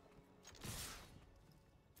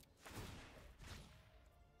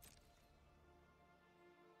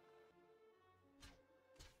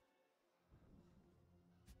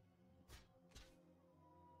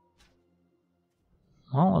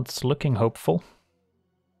 Well, it's looking hopeful.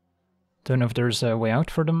 Don't know if there's a way out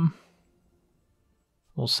for them.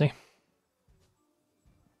 We'll see.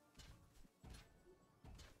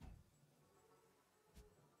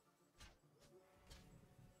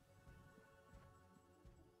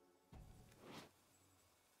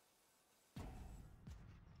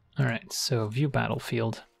 Alright, so view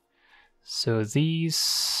battlefield. So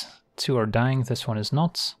these 2 are dying, this one is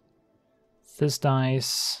not. This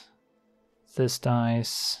dies,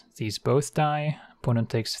 these both die, opponent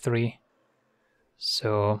takes 3.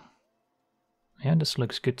 So yeah, this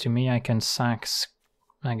looks good to me. I can sack,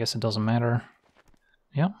 I guess it doesn't matter.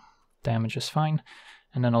 Yeah, damage is fine.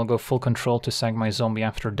 And then I'll go full control to sack my zombie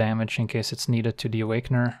after damage in case it's needed to the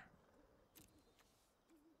Awakener.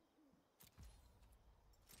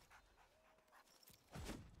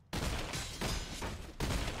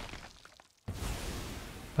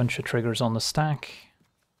 Bunch of triggers on the stack.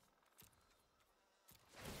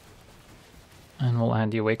 And we'll add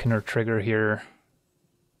the Awakener trigger here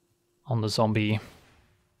on the zombie,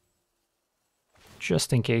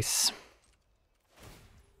 just in case.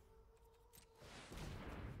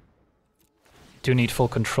 Do need full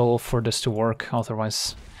control for this to work,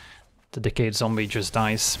 otherwise the decayed zombie just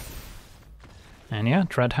dies. And yeah,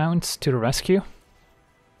 Dreadhound to the rescue.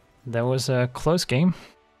 That was a close game.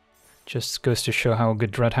 Just goes to show how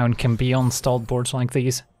good Dreadhound can be on stalled boards like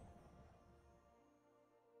these.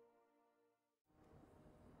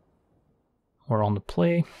 We're on the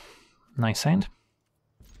play. Nice hand.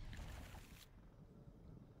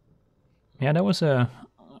 Yeah, that was a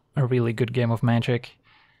really good game of Magic.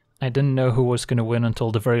 I didn't know who was going to win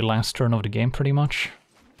until the very last turn of the game, pretty much.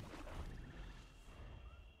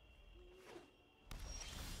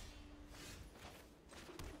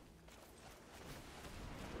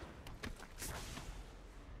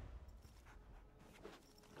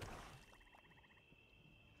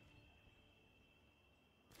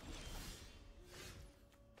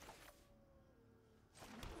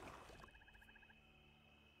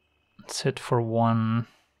 Let's hit for 1.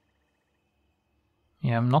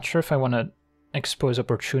 Yeah, I'm not sure if I want to expose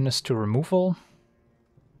Opportunist to removal.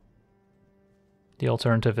 The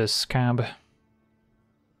alternative is Scab.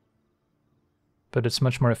 But it's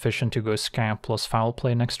much more efficient to go Scab plus Foul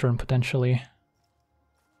Play next turn, potentially.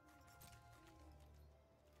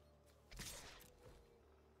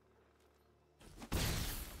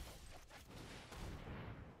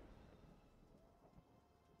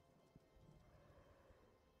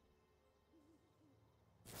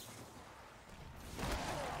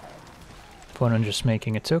 Opponent just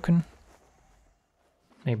making a token.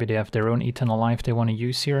 Maybe they have their own Eaten Alive they want to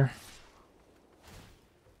use here.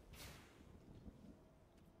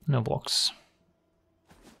 No blocks.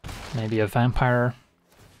 Maybe a Vampire.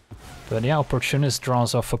 But yeah, Opportunist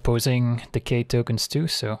draws off opposing Decay tokens too,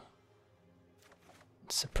 so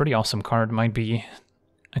it's a pretty awesome card. Might be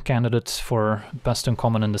a candidate for best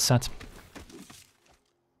uncommon in the set.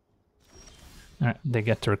 Alright, they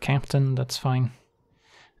get their captain, that's fine.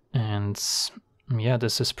 And yeah,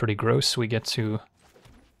 this is pretty gross. We get to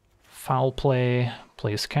foul play,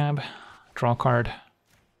 play a scab, draw a card.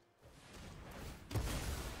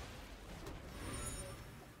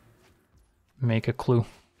 Make a clue.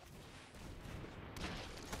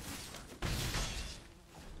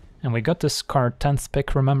 And we got this card 10th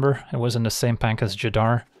pick, remember? It was in the same pack as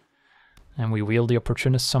Jadar. And we wheeled the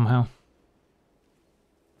Opportunist somehow.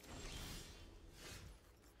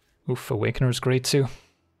 Oof, Awakener's great too.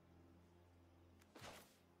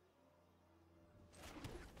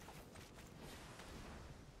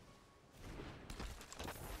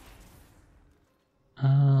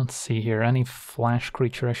 Let's see here, any flash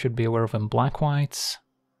creature I should be aware of in black-whites?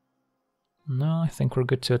 No, I think we're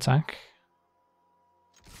good to attack.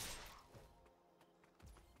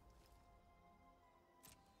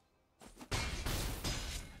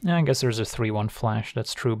 Yeah, I guess there's a 3/1 flash,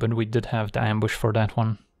 that's true, but we did have the ambush for that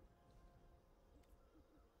one.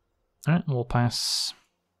 Alright, we'll pass.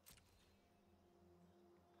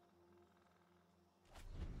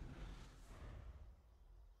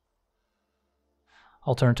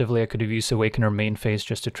 Alternatively, I could have used Awakener main phase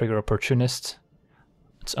just to trigger Opportunist.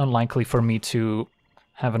 It's unlikely for me to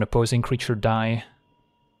have an opposing creature die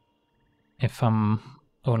if I'm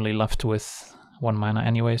only left with 1 mana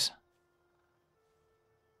anyways.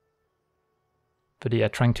 But yeah,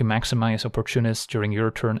 trying to maximize Opportunist during your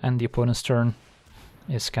turn and the opponent's turn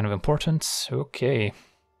is kind of important. Okay.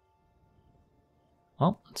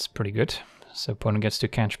 Well, it's pretty good. So opponent gets to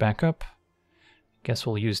catch back up. Guess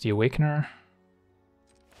we'll use the Awakener.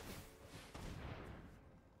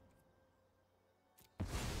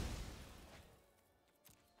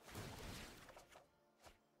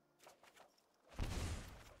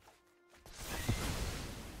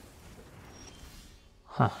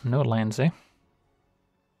 Huh, no lands, eh?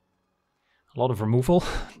 A lot of removal,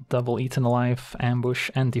 double Eaten Alive,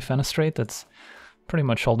 Ambush, and Defenestrate. That's pretty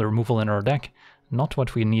much all the removal in our deck. Not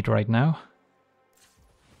what we need right now.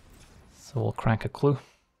 So we'll crack a clue.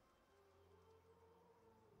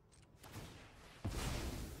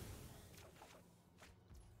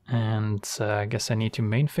 And I guess I need to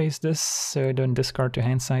main phase this so I don't discard to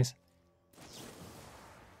hand size.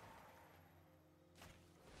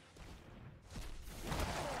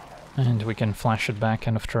 And we can flash it back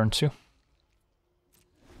end of turn 2.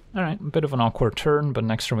 Alright, a bit of an awkward turn, but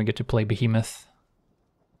next turn we get to play Behemoth.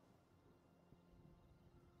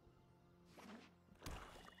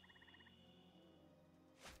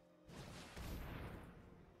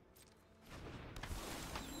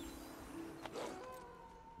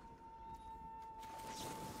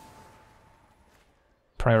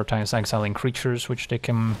 Prioritize exiling creatures, which they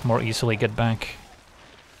can more easily get back.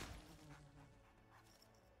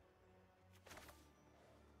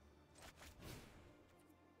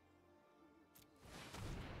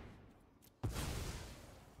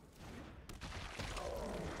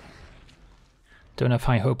 Don't have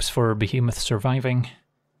high hopes for Behemoth surviving.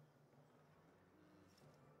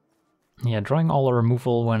 Yeah, drawing all our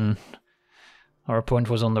removal when our opponent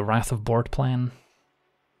was on the Wrath of Board plan.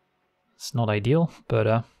 It's not ideal,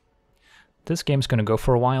 but this game's gonna go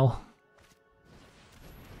for a while.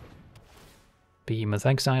 Behemoth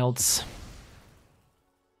exiled.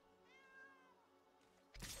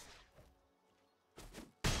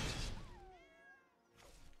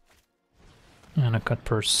 And a cut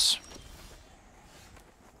purse.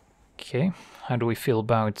 Okay, how do we feel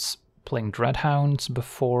about playing Dreadhounds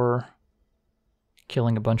before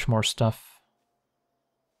killing a bunch more stuff?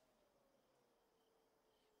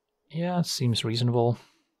 Yeah, seems reasonable.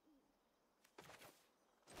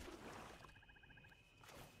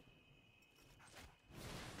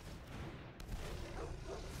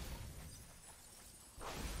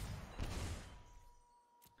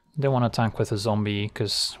 Don't want to attack with a zombie,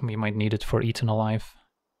 because we might need it for Eaten Alive.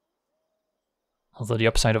 Although the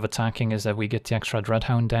upside of attacking is that we get the extra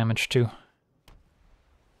Dreadhound damage too.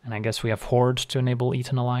 And I guess we have Horde to enable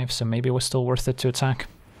Eaten Alive, so maybe it was still worth it to attack.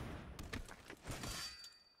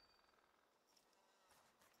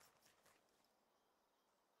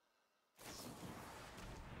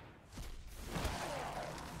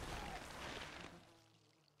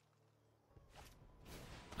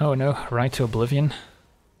 Oh no, right to Oblivion.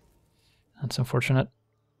 That's unfortunate.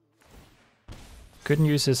 Good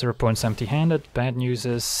news is our opponent's empty-handed, bad news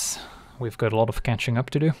is we've got a lot of catching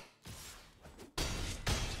up to do.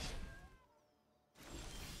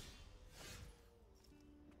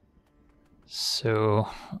 So,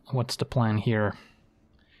 what's the plan here?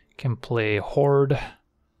 Can play Horde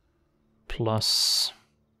plus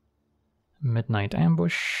Midnight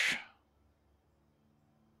Ambush.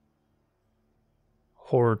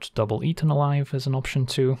 Horde Double Eaten Alive is an option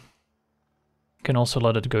too. You can also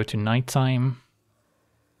let it go to nighttime.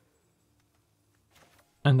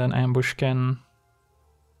 And then Ambush can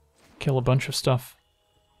kill a bunch of stuff.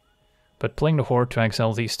 But playing the Horde to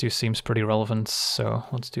exile these two seems pretty relevant, so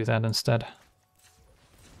let's do that instead.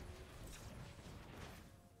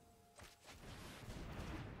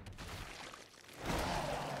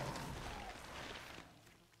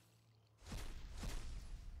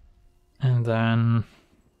 And then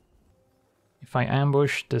if I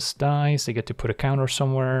ambush, this dies, they get to put a counter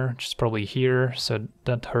somewhere, which is probably here, so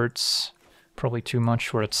that hurts probably too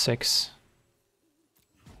much, we're at 6.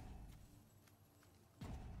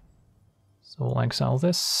 So we'll exile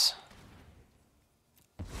this.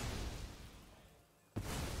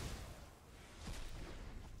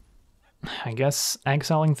 I guess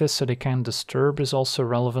exiling this so they can't disturb is also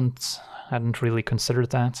relevant. Hadn't really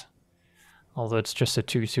considered that. Although it's just a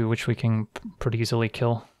 2-2 which we can pretty easily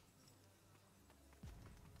kill.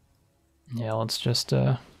 Yeah, let's just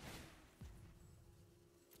and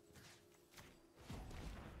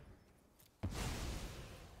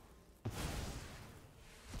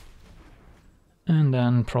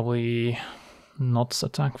then probably not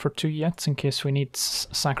attack for 2 yet, in case we need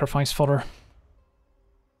sacrifice fodder.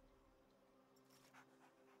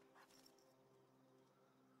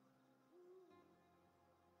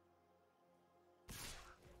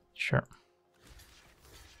 Sure.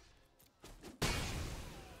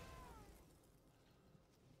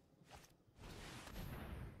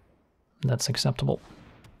 That's acceptable.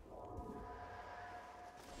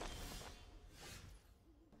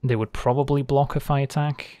 They would probably block if I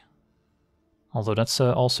attack, although that's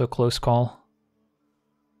also a close call.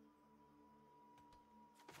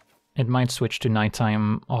 It might switch to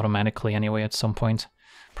nighttime automatically anyway at some point.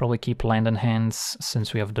 Probably keep land in hands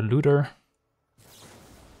since we have the looter.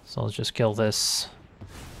 So let's just kill this,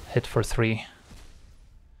 hit for 3.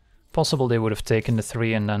 Possible they would have taken the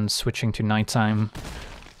 3 and then switching to nighttime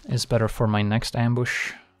is better for my next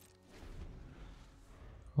ambush.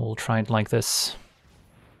 We'll try it like this.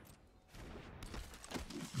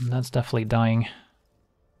 And that's definitely dying.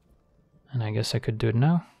 And I guess I could do it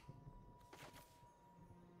now.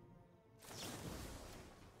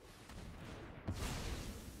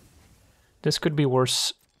 This could be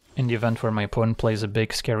worse in the event where my opponent plays a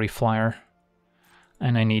big scary flyer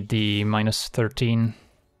and I need the -13.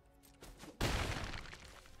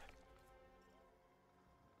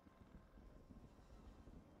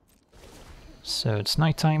 So it's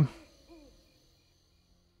nighttime.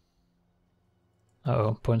 Uh-oh,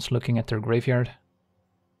 opponent's looking at their graveyard.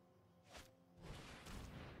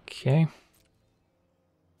 Okay.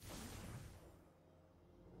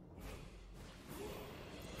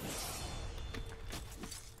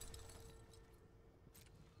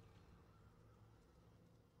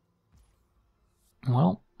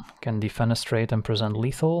 Well, can defenestrate and present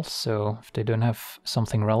lethal, so if they don't have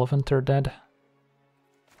something relevant, they're dead.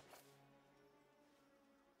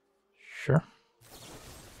 Sure.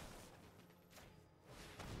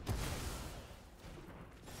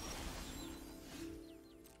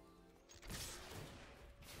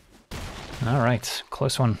 Alright,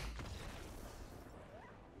 close one.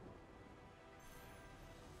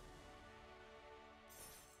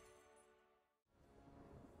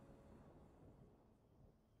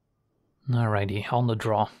 Alrighty, on the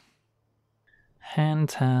draw.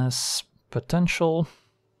 Hand has potential.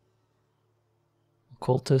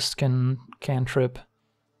 Cultist can cantrip.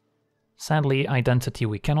 Sadly, Identity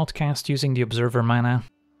we cannot cast using the Observer mana.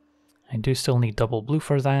 I do still need double blue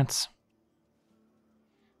for that.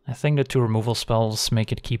 I think the 2 removal spells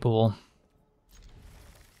make it keepable.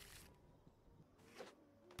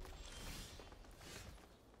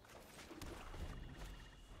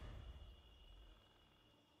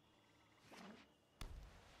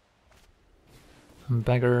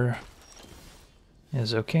 Beggar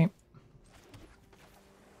is okay.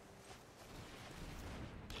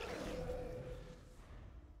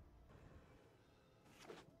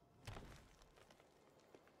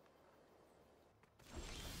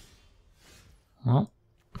 Well,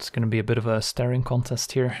 it's going to be a bit of a staring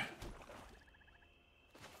contest here.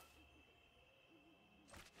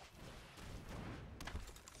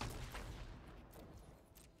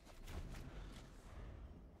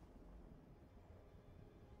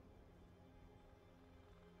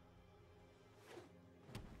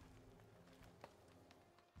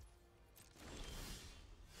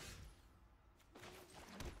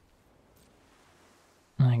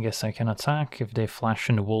 I guess I can attack. If they flash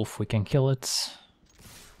in the wolf, we can kill it.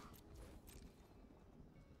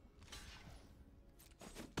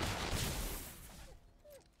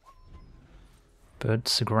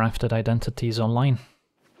 But grafted identities online.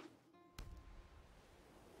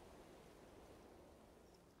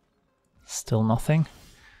 Still nothing.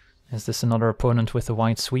 Is this another opponent with a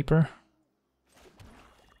white sweeper?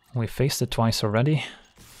 We faced it twice already.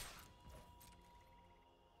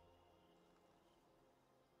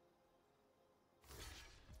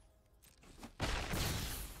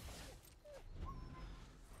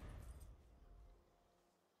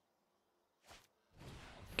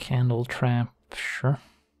 Candle trap, sure.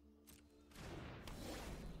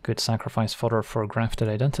 Good sacrifice fodder for grafted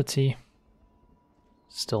identity.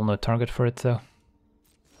 Still no target for it though.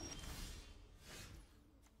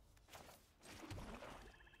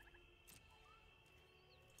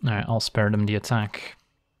 Alright, I'll spare them the attack.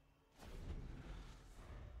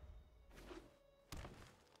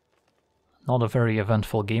 Not a very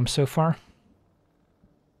eventful game so far.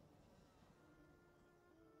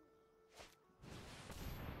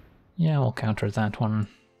 Yeah, we'll counter that one.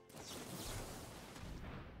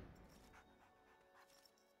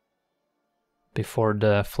 Before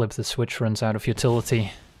the flip the switch runs out of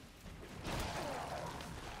utility.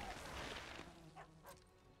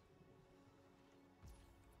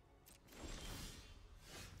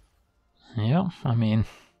 Yeah, I mean,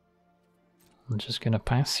 I'm just gonna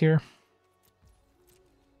pass here.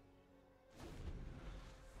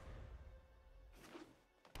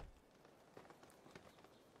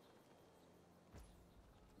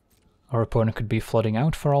 Our opponent could be flooding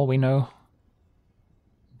out for all we know.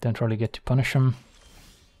 Don't really get to punish him.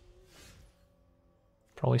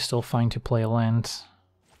 Probably still fine to play a land.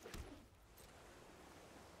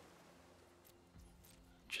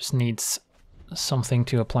 Just needs something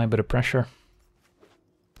to apply a bit of pressure.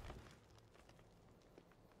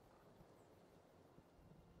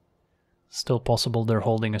 Still possible they're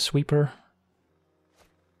holding a sweeper.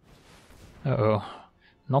 Uh-oh.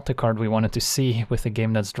 Not the card we wanted to see with a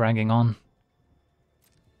game that's dragging on.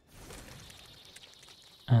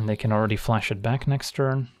 And they can already flash it back next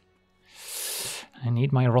turn. I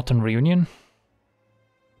need my Rotten Reunion.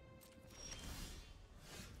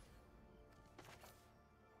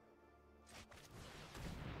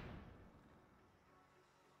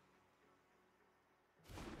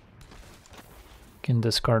 Can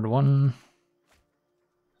discard one.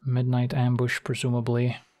 Midnight Ambush,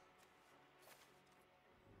 presumably.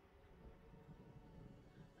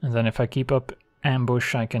 And then if I keep up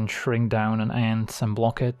Ambush, I can shrink down an ant and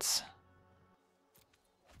block it.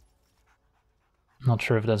 Not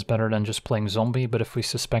sure if that's better than just playing zombie, but if we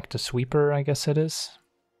suspect a sweeper, I guess it is.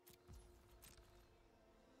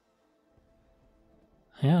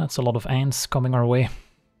 Yeah, that's a lot of ants coming our way.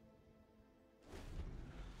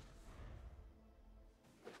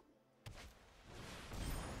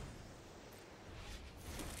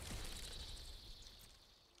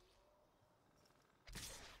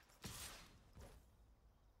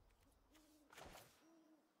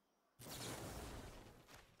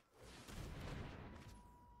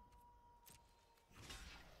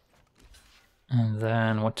 And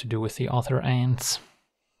then what to do with the other ants.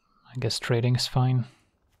 I guess trading is fine.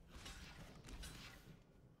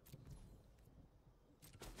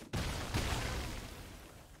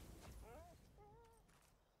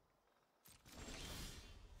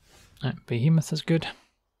 Behemoth is good.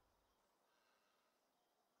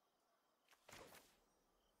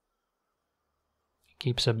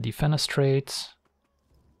 Keeps up Defenestrate.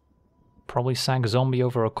 Probably sack zombie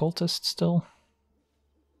over occultist still.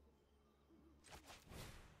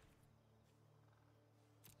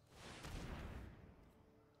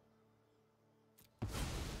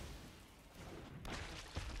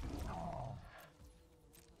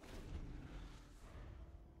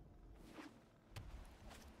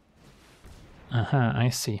 Aha, I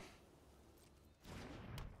see.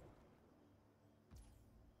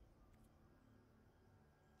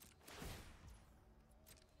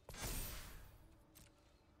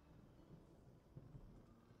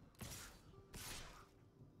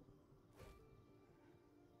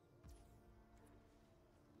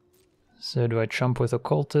 So do I chump with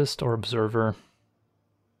Occultist or Observer?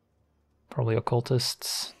 Probably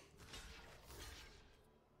Occultists.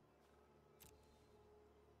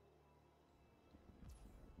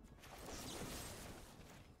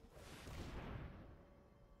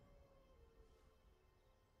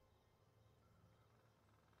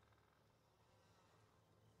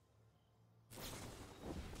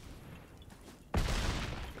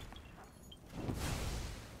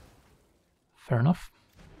 Fair enough.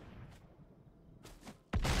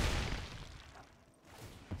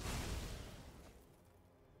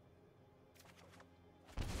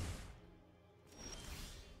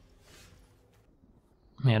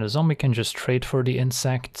 Yeah, the zombie can just trade for the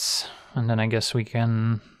insects, and then I guess we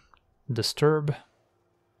can disturb.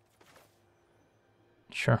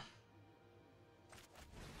 Sure.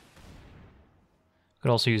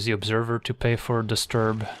 Could also use the observer to pay for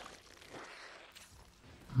disturb.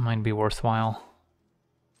 Might be worthwhile.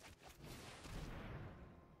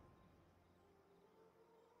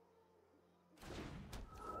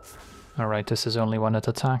 Alright, this is only when it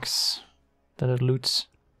attacks that it loots.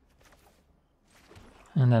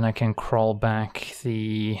 And then I can crawl back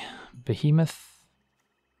the behemoth.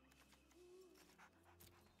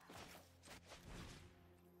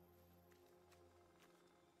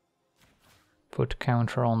 Put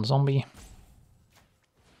counter on zombie.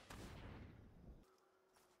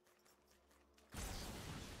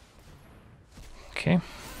 Okay,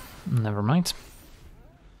 never mind.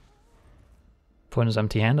 Opponent is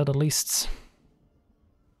empty-handed at least.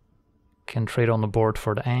 Can trade on the board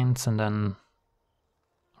for the ants, and then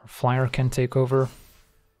our flyer can take over.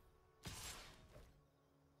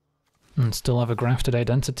 And still have a grafted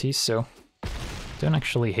identity, so don't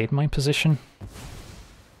actually hate my position.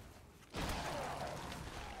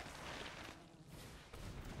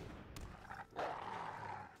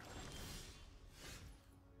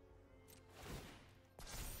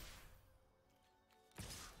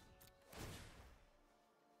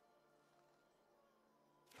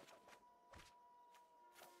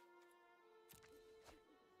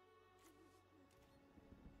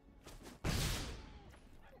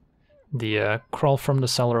 The crawl from the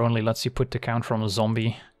cellar only lets you put the counter on a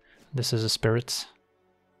zombie. This is a spirit.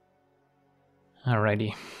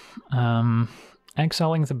 Alrighty.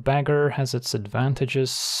 Exiling the beggar has its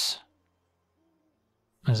advantages,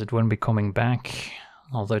 as it won't be coming back,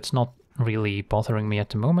 although it's not really bothering me at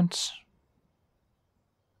the moment.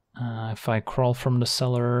 If I crawl from the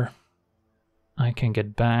cellar, I can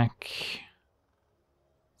get back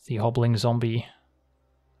the hobbling zombie.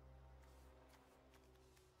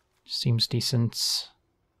 Seems decent.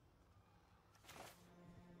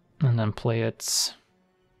 And then play it.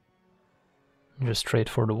 Just trade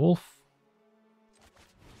for the wolf.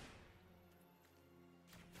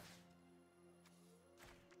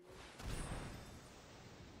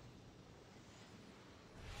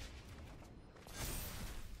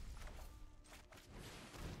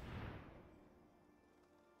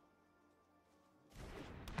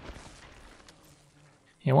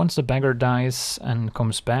 Yeah, once the beggar dies and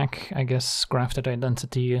comes back, I guess grafted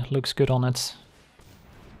identity looks good on it.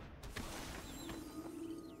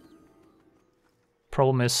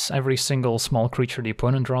 Problem is, every single small creature the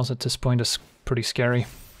opponent draws at this point is pretty scary.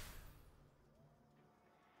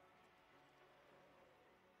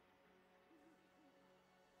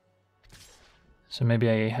 So maybe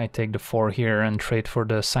I take the 4 here and trade for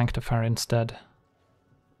the Sanctifier instead.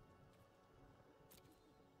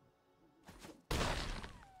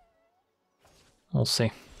 We'll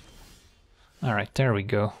see. Alright, there we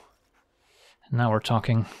go. Now we're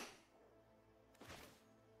talking.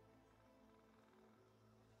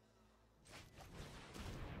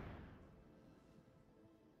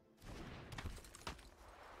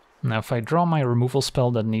 Now if I draw my removal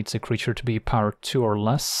spell that needs a creature to be power 2 or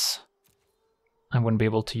less, I wouldn't be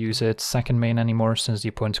able to use it second main anymore since the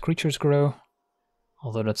opponent's creatures grow.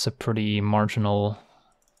 Although that's a pretty marginal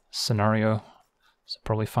scenario, so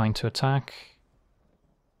probably fine to attack.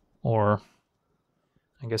 Or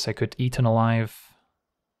I guess I could Eaten Alive,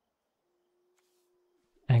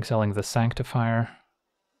 exiling the Sanctifier.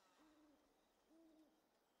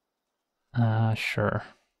 Sure.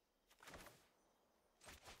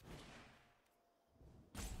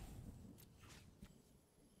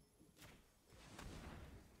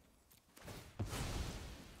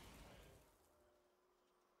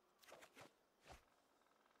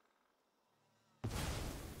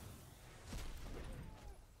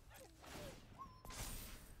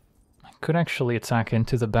 Could actually attack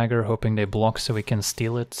into the beggar, hoping they block so we can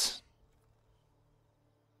steal it.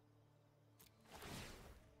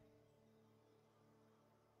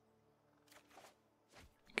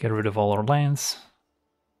 Get rid of all our lands.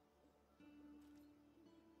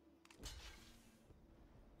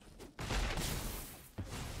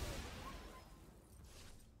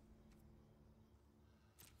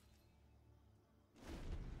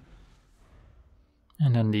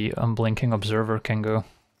 And then the unblinking observer can go.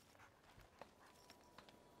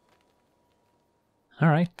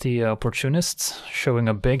 Alright, the opportunists showing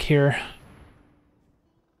up big here.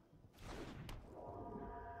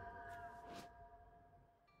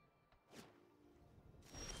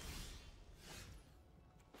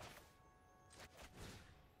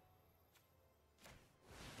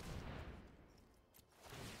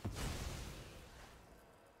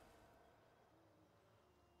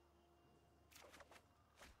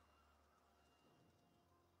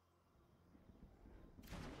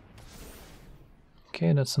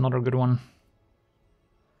 Okay, that's another good one.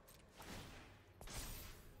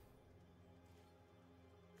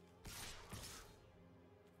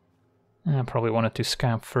 I probably wanted to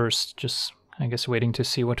scab first, just I guess waiting to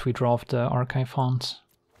see what we draw of the archive font.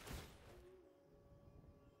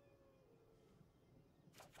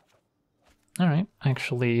 Alright,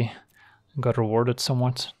 actually got rewarded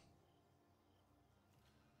somewhat.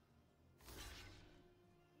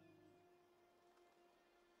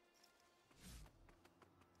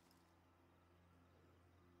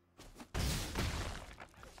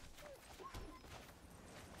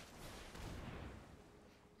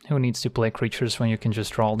 Who needs to play creatures when you can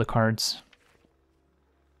just draw all the cards?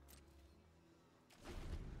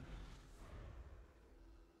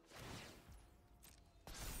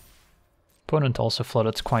 Opponent also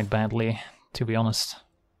flooded quite badly, to be honest.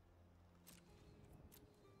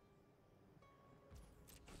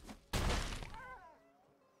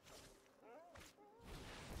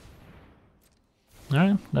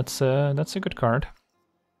 Alright, that's a good card.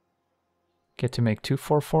 Get to make 2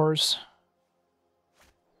 4/4s.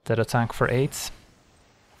 That attack for 8.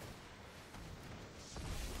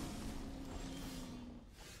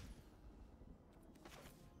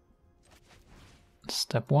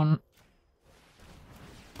 Step 1.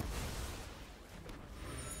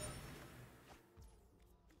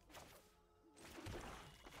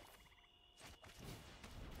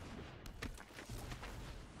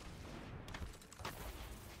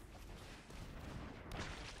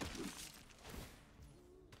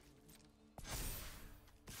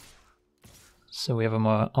 So we have him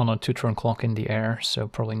on a 2-turn clock in the air, so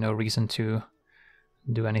probably no reason to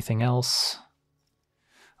do anything else.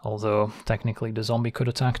 Although, technically the zombie could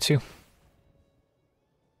attack too.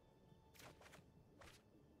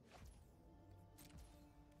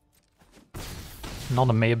 Not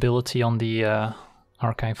a May ability on the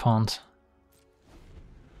archive font.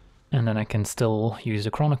 And then I can still use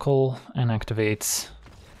the Chronicle and activate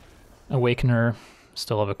Awakener.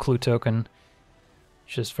 Still have a clue token,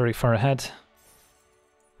 just very far ahead.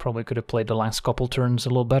 Probably could have played the last couple turns a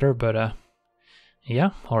little better, but yeah,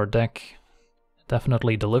 our deck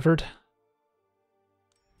definitely delivered.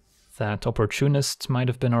 That Opportunist might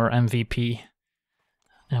have been our MVP,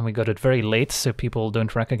 and we got it very late, so people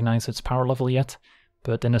don't recognize its power level yet.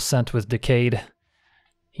 But in a set with Decayed,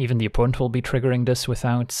 even the opponent will be triggering this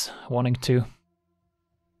without wanting to.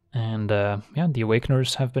 And yeah, the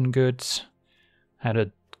Awakeners have been good. Had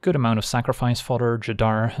a good amount of sacrifice fodder,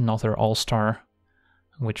 Jadar, another all-star,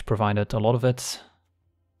 which provided a lot of it.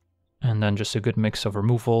 And then just a good mix of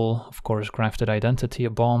removal, of course Grafted Identity,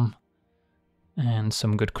 a bomb, and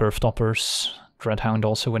some good curve toppers. Dreadhound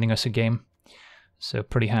also winning us a game. So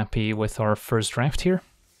pretty happy with our first draft here.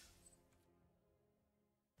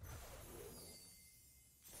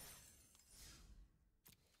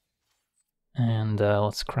 And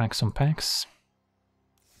let's crack some packs.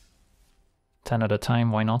 10 at a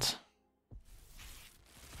time, why not?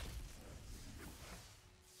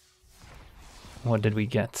 What did we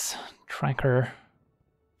get? Tracker,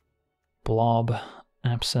 Blob,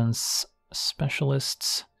 Absence,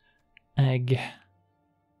 Specialists, Egg,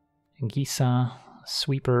 Gisa,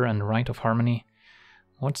 Sweeper, and Rite of Harmony.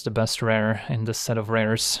 What's the best rare in this set of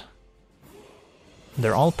rares?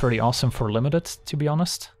 They're all pretty awesome for limited, to be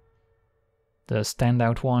honest. The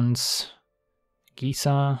standout ones: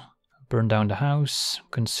 Gisa, Burn Down the House,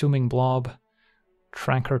 Consuming Blob,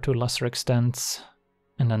 Tracker to a lesser extent,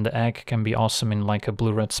 and then the Egg can be awesome in like a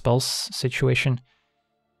blue-red spells situation.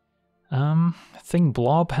 I think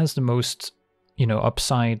Blob has the most, you know,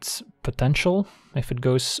 upside potential if it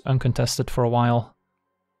goes uncontested for a while.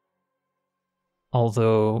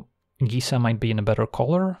 Although Gisa might be in a better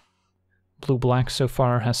color. Blue-black so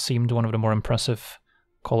far has seemed one of the more impressive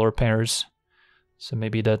color pairs. So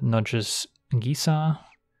maybe that nudges Gisa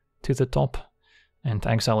to the top. And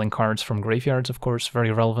exiling cards from graveyards, of course,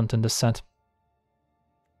 very relevant in this set.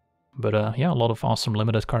 But yeah, a lot of awesome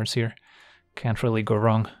limited cards here. Can't really go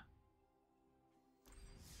wrong.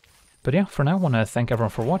 But yeah, for now, I want to thank everyone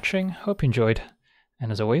for watching. Hope you enjoyed.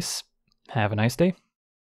 And as always, have a nice day.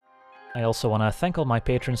 I also want to thank all my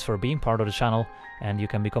patrons for being part of the channel, and you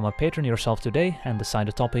can become a patron yourself today and decide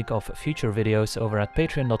the topic of future videos over at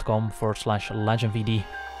patreon.com/LegenVD.